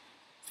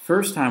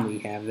 First time we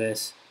have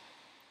this,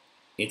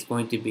 it's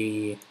going to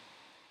be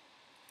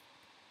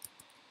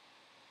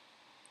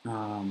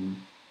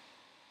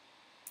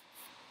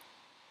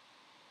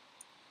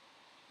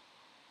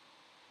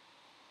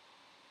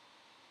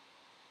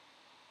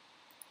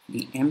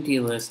the empty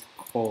list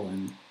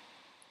colon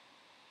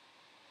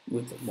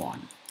with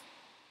 1.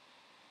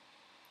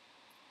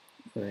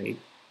 Right.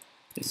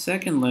 The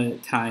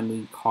second time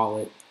we call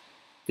it,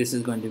 this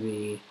is going to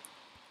be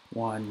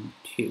 1,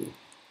 2.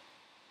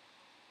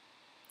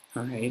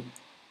 All right.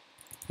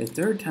 The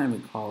third time we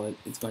call it,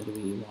 it's going to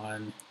be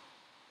 1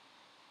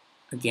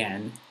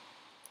 again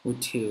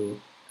with 2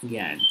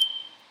 again,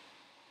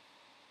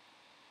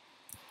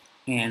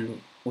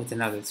 and with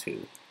another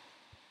 2.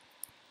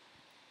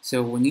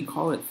 So when you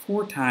call it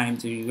 4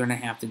 times, you're going to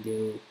have to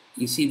do,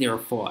 you see there are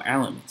 4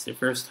 elements. The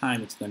first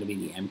time it's going to be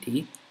the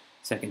empty.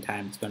 Second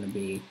time it's going to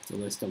be the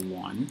list of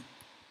 1.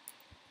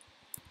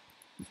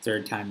 The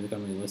third time it's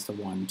going to be the list of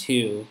 1,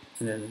 2.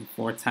 And then the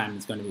fourth time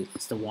it's going to be the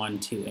list of 1,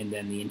 2, and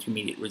then the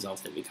intermediate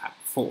results that we got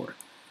before,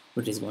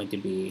 which is going to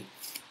be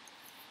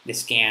the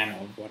scan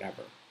of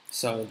whatever.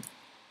 So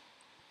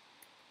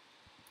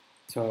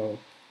the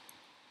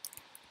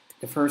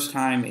first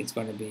time it's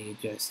going to be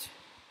just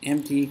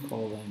empty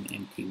colon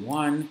empty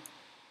 1,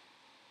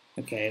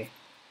 okay,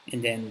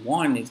 and then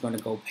 1 is going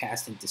to go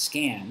past into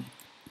scan,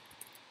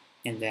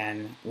 and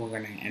then we're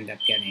going to end up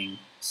getting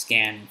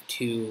scan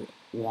 2,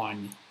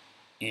 1,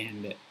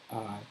 and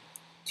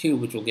 2,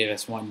 which will give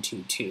us 1,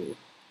 2, 2,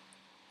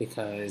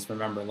 because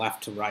remember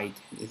left to right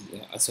is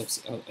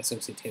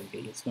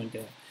associativity. It's going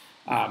to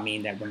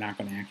mean that we're not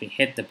going to actually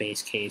hit the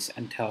base case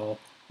until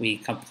we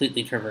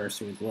completely traverse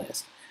through the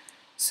list.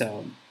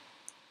 So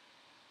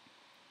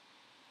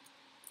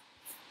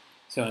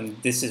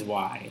this is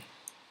why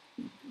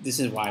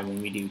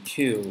when we do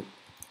 2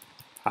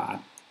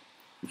 pot,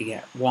 we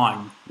get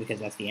 1 because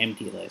that's the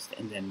empty list,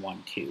 and then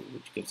 1, 2,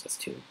 which gives us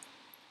 2.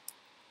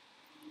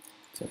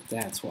 So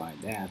that's why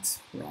that's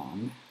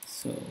wrong.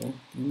 So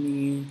let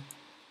me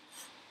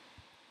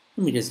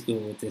just go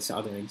with this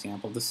other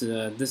example.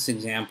 This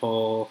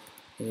example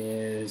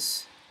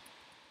is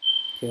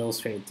to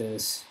illustrate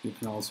this. You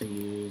can also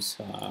use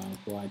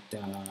what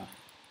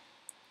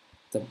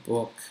the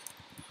book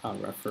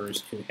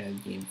refers to as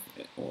the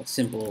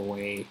simpler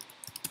way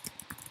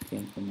to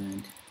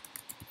implement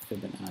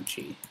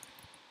Fibonacci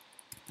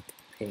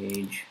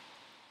page.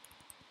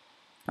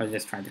 I was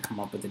just trying to come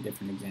up with a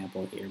different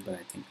example here, but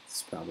I think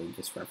it's probably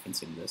just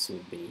referencing this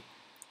would be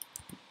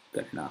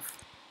good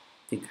enough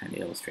to kind of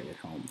illustrate at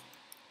home.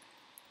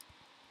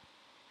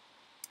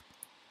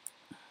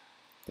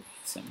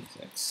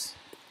 76.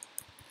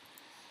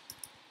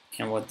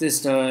 And what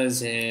this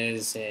does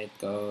is it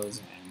goes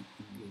and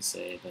we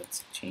say,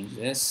 let's change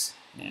this,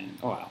 and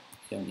oh well,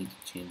 you don't need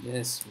to change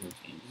this, we'll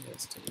change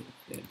this to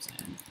fibs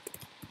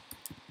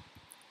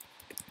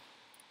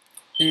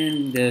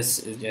and this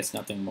is just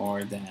nothing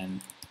more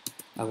than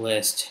a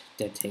list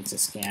that takes a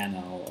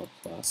scanl of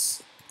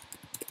plus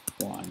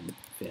 1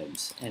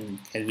 fibs. And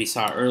as we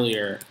saw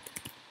earlier,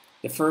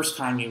 the first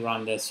time you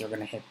run this, you're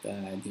going to hit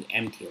the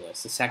empty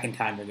list. The second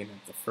time, you're going to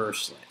hit the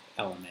first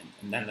element.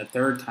 And then the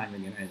third time, you're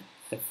going to hit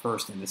the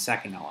first and the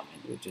second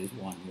element, which is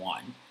 1,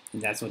 1.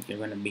 And that's what you're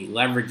going to be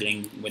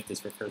leveraging with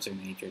this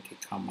recursive nature to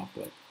come up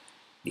with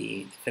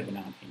the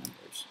Fibonacci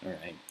numbers. All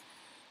right.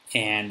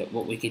 And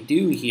what we could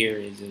do here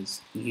is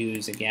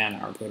use, again,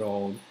 our good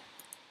old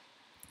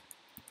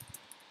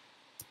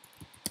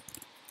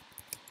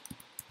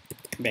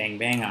bang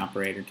bang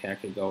operator to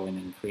actually go in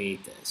and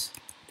create this.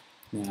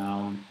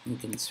 Now, we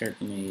can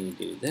certainly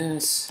do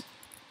this,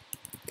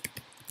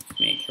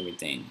 make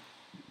everything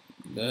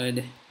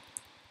good.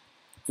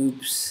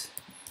 Oops,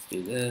 let's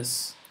do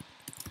this.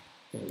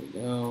 There we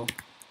go.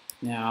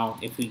 Now,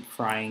 if we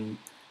try and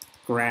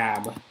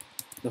grab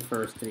the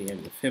first 3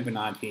 of the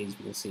Fibonacci's,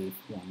 we'll see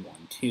 1,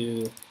 1,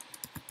 2.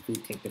 If we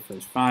take the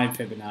first 5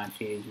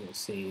 Fibonacci's, we'll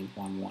see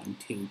 1, 1,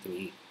 2,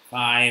 3,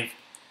 5.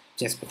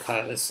 Just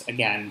because,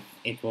 again,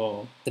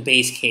 the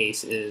base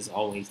case is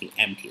always the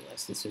empty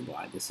list. This is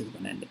why this is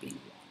going to end up being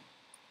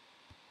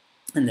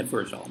and the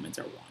first elements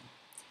are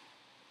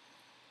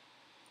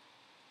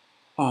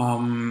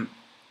 1.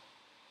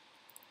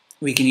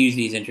 We can use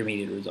these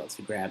intermediate results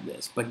to grab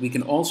this, but we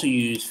can also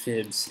use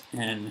fibs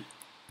and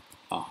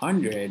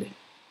 100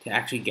 to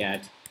actually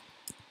get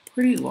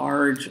pretty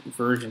large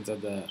versions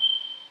of the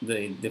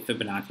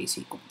Fibonacci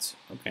sequence,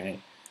 okay?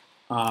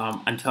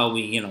 Until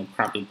we,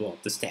 probably blow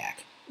up the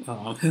stack.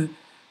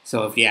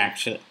 So if you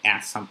actually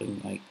ask something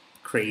like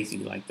crazy,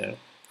 like the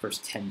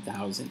first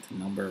 10,000th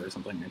number or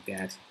something like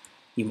that,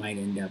 you might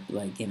end up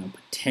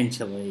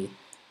potentially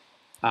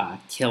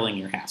killing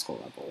your Haskell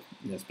level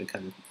just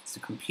because it's to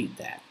compute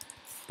that.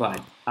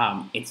 But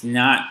it's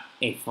not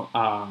a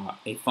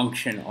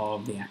function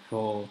of the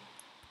actual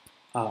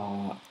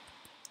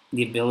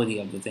the ability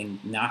of the thing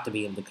not to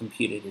be able to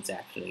compute it. It's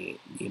actually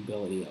the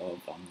ability of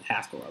the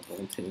Haskell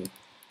level to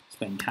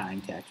spend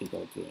time to actually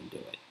go through and do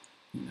it.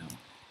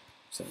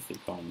 So if you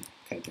go and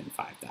type in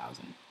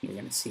 5,000, you're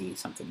going to see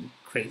something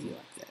crazy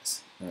like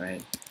this, all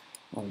right?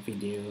 Or if you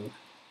do,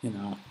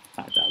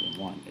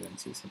 5,001, you're going to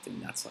see something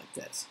nuts like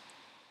this,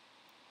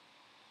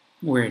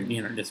 where it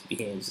just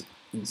behaves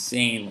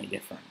insanely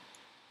different,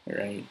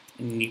 right?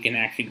 And you can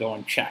actually go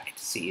and check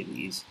to see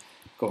these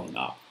going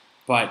up.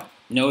 But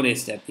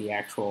notice that the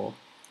actual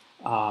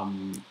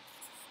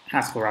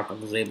Haskell level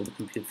was able to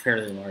compute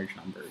fairly large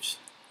numbers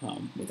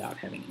without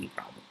having any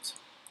problems.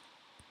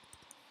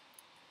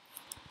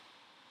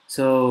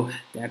 So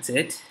that's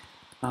it.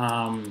 We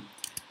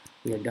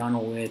are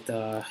done with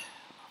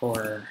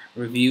our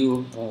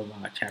review of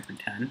Chapter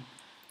 10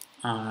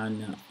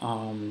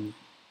 on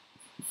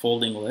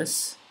folding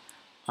lists.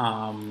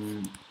 Are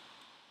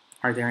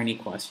there any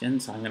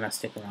questions? I'm going to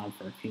stick around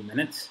for a few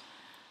minutes.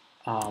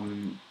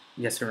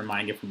 Just a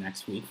reminder for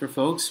next week for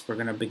folks, we're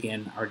going to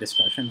begin our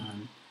discussion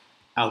on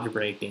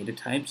algebraic data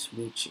types,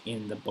 which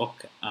in the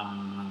book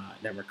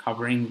that we're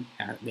covering,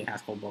 the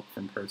Haskell book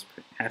from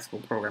Haskell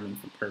Programming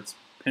from Pert's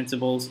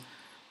Principles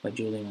by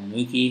Julie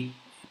Marnucci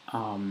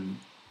and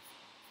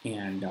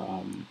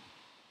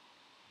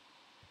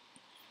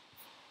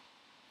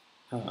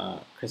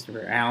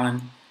Christopher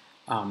Allen.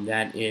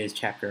 That is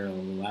chapter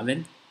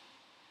 11.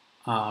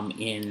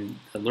 In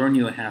the Learn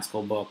You a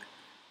Haskell book,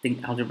 I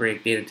think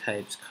algebraic data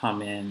types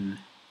come in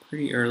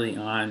pretty early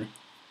on.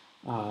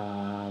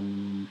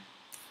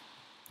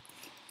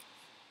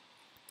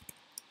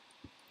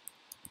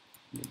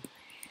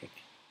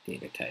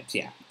 Data types,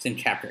 yeah, it's in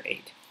chapter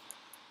 8.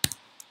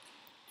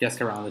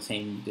 Just around the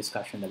same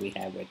discussion that we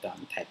had with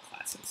type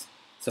classes.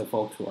 So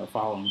folks who are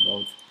following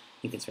both,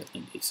 you can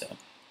certainly do so.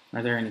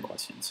 Are there any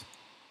questions?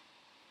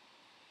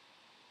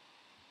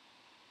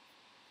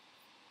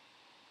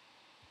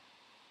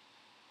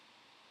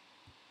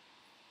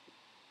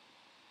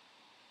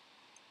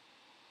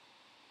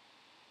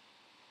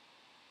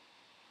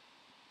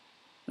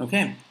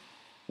 Okay,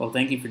 well,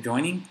 thank you for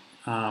joining.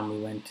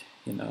 We went,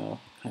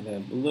 kind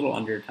of a little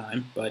under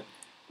time, but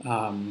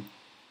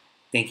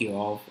thank you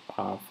all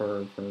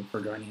for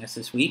joining us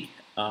this week.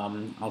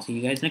 I'll see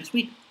you guys next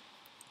week.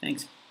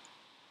 Thanks.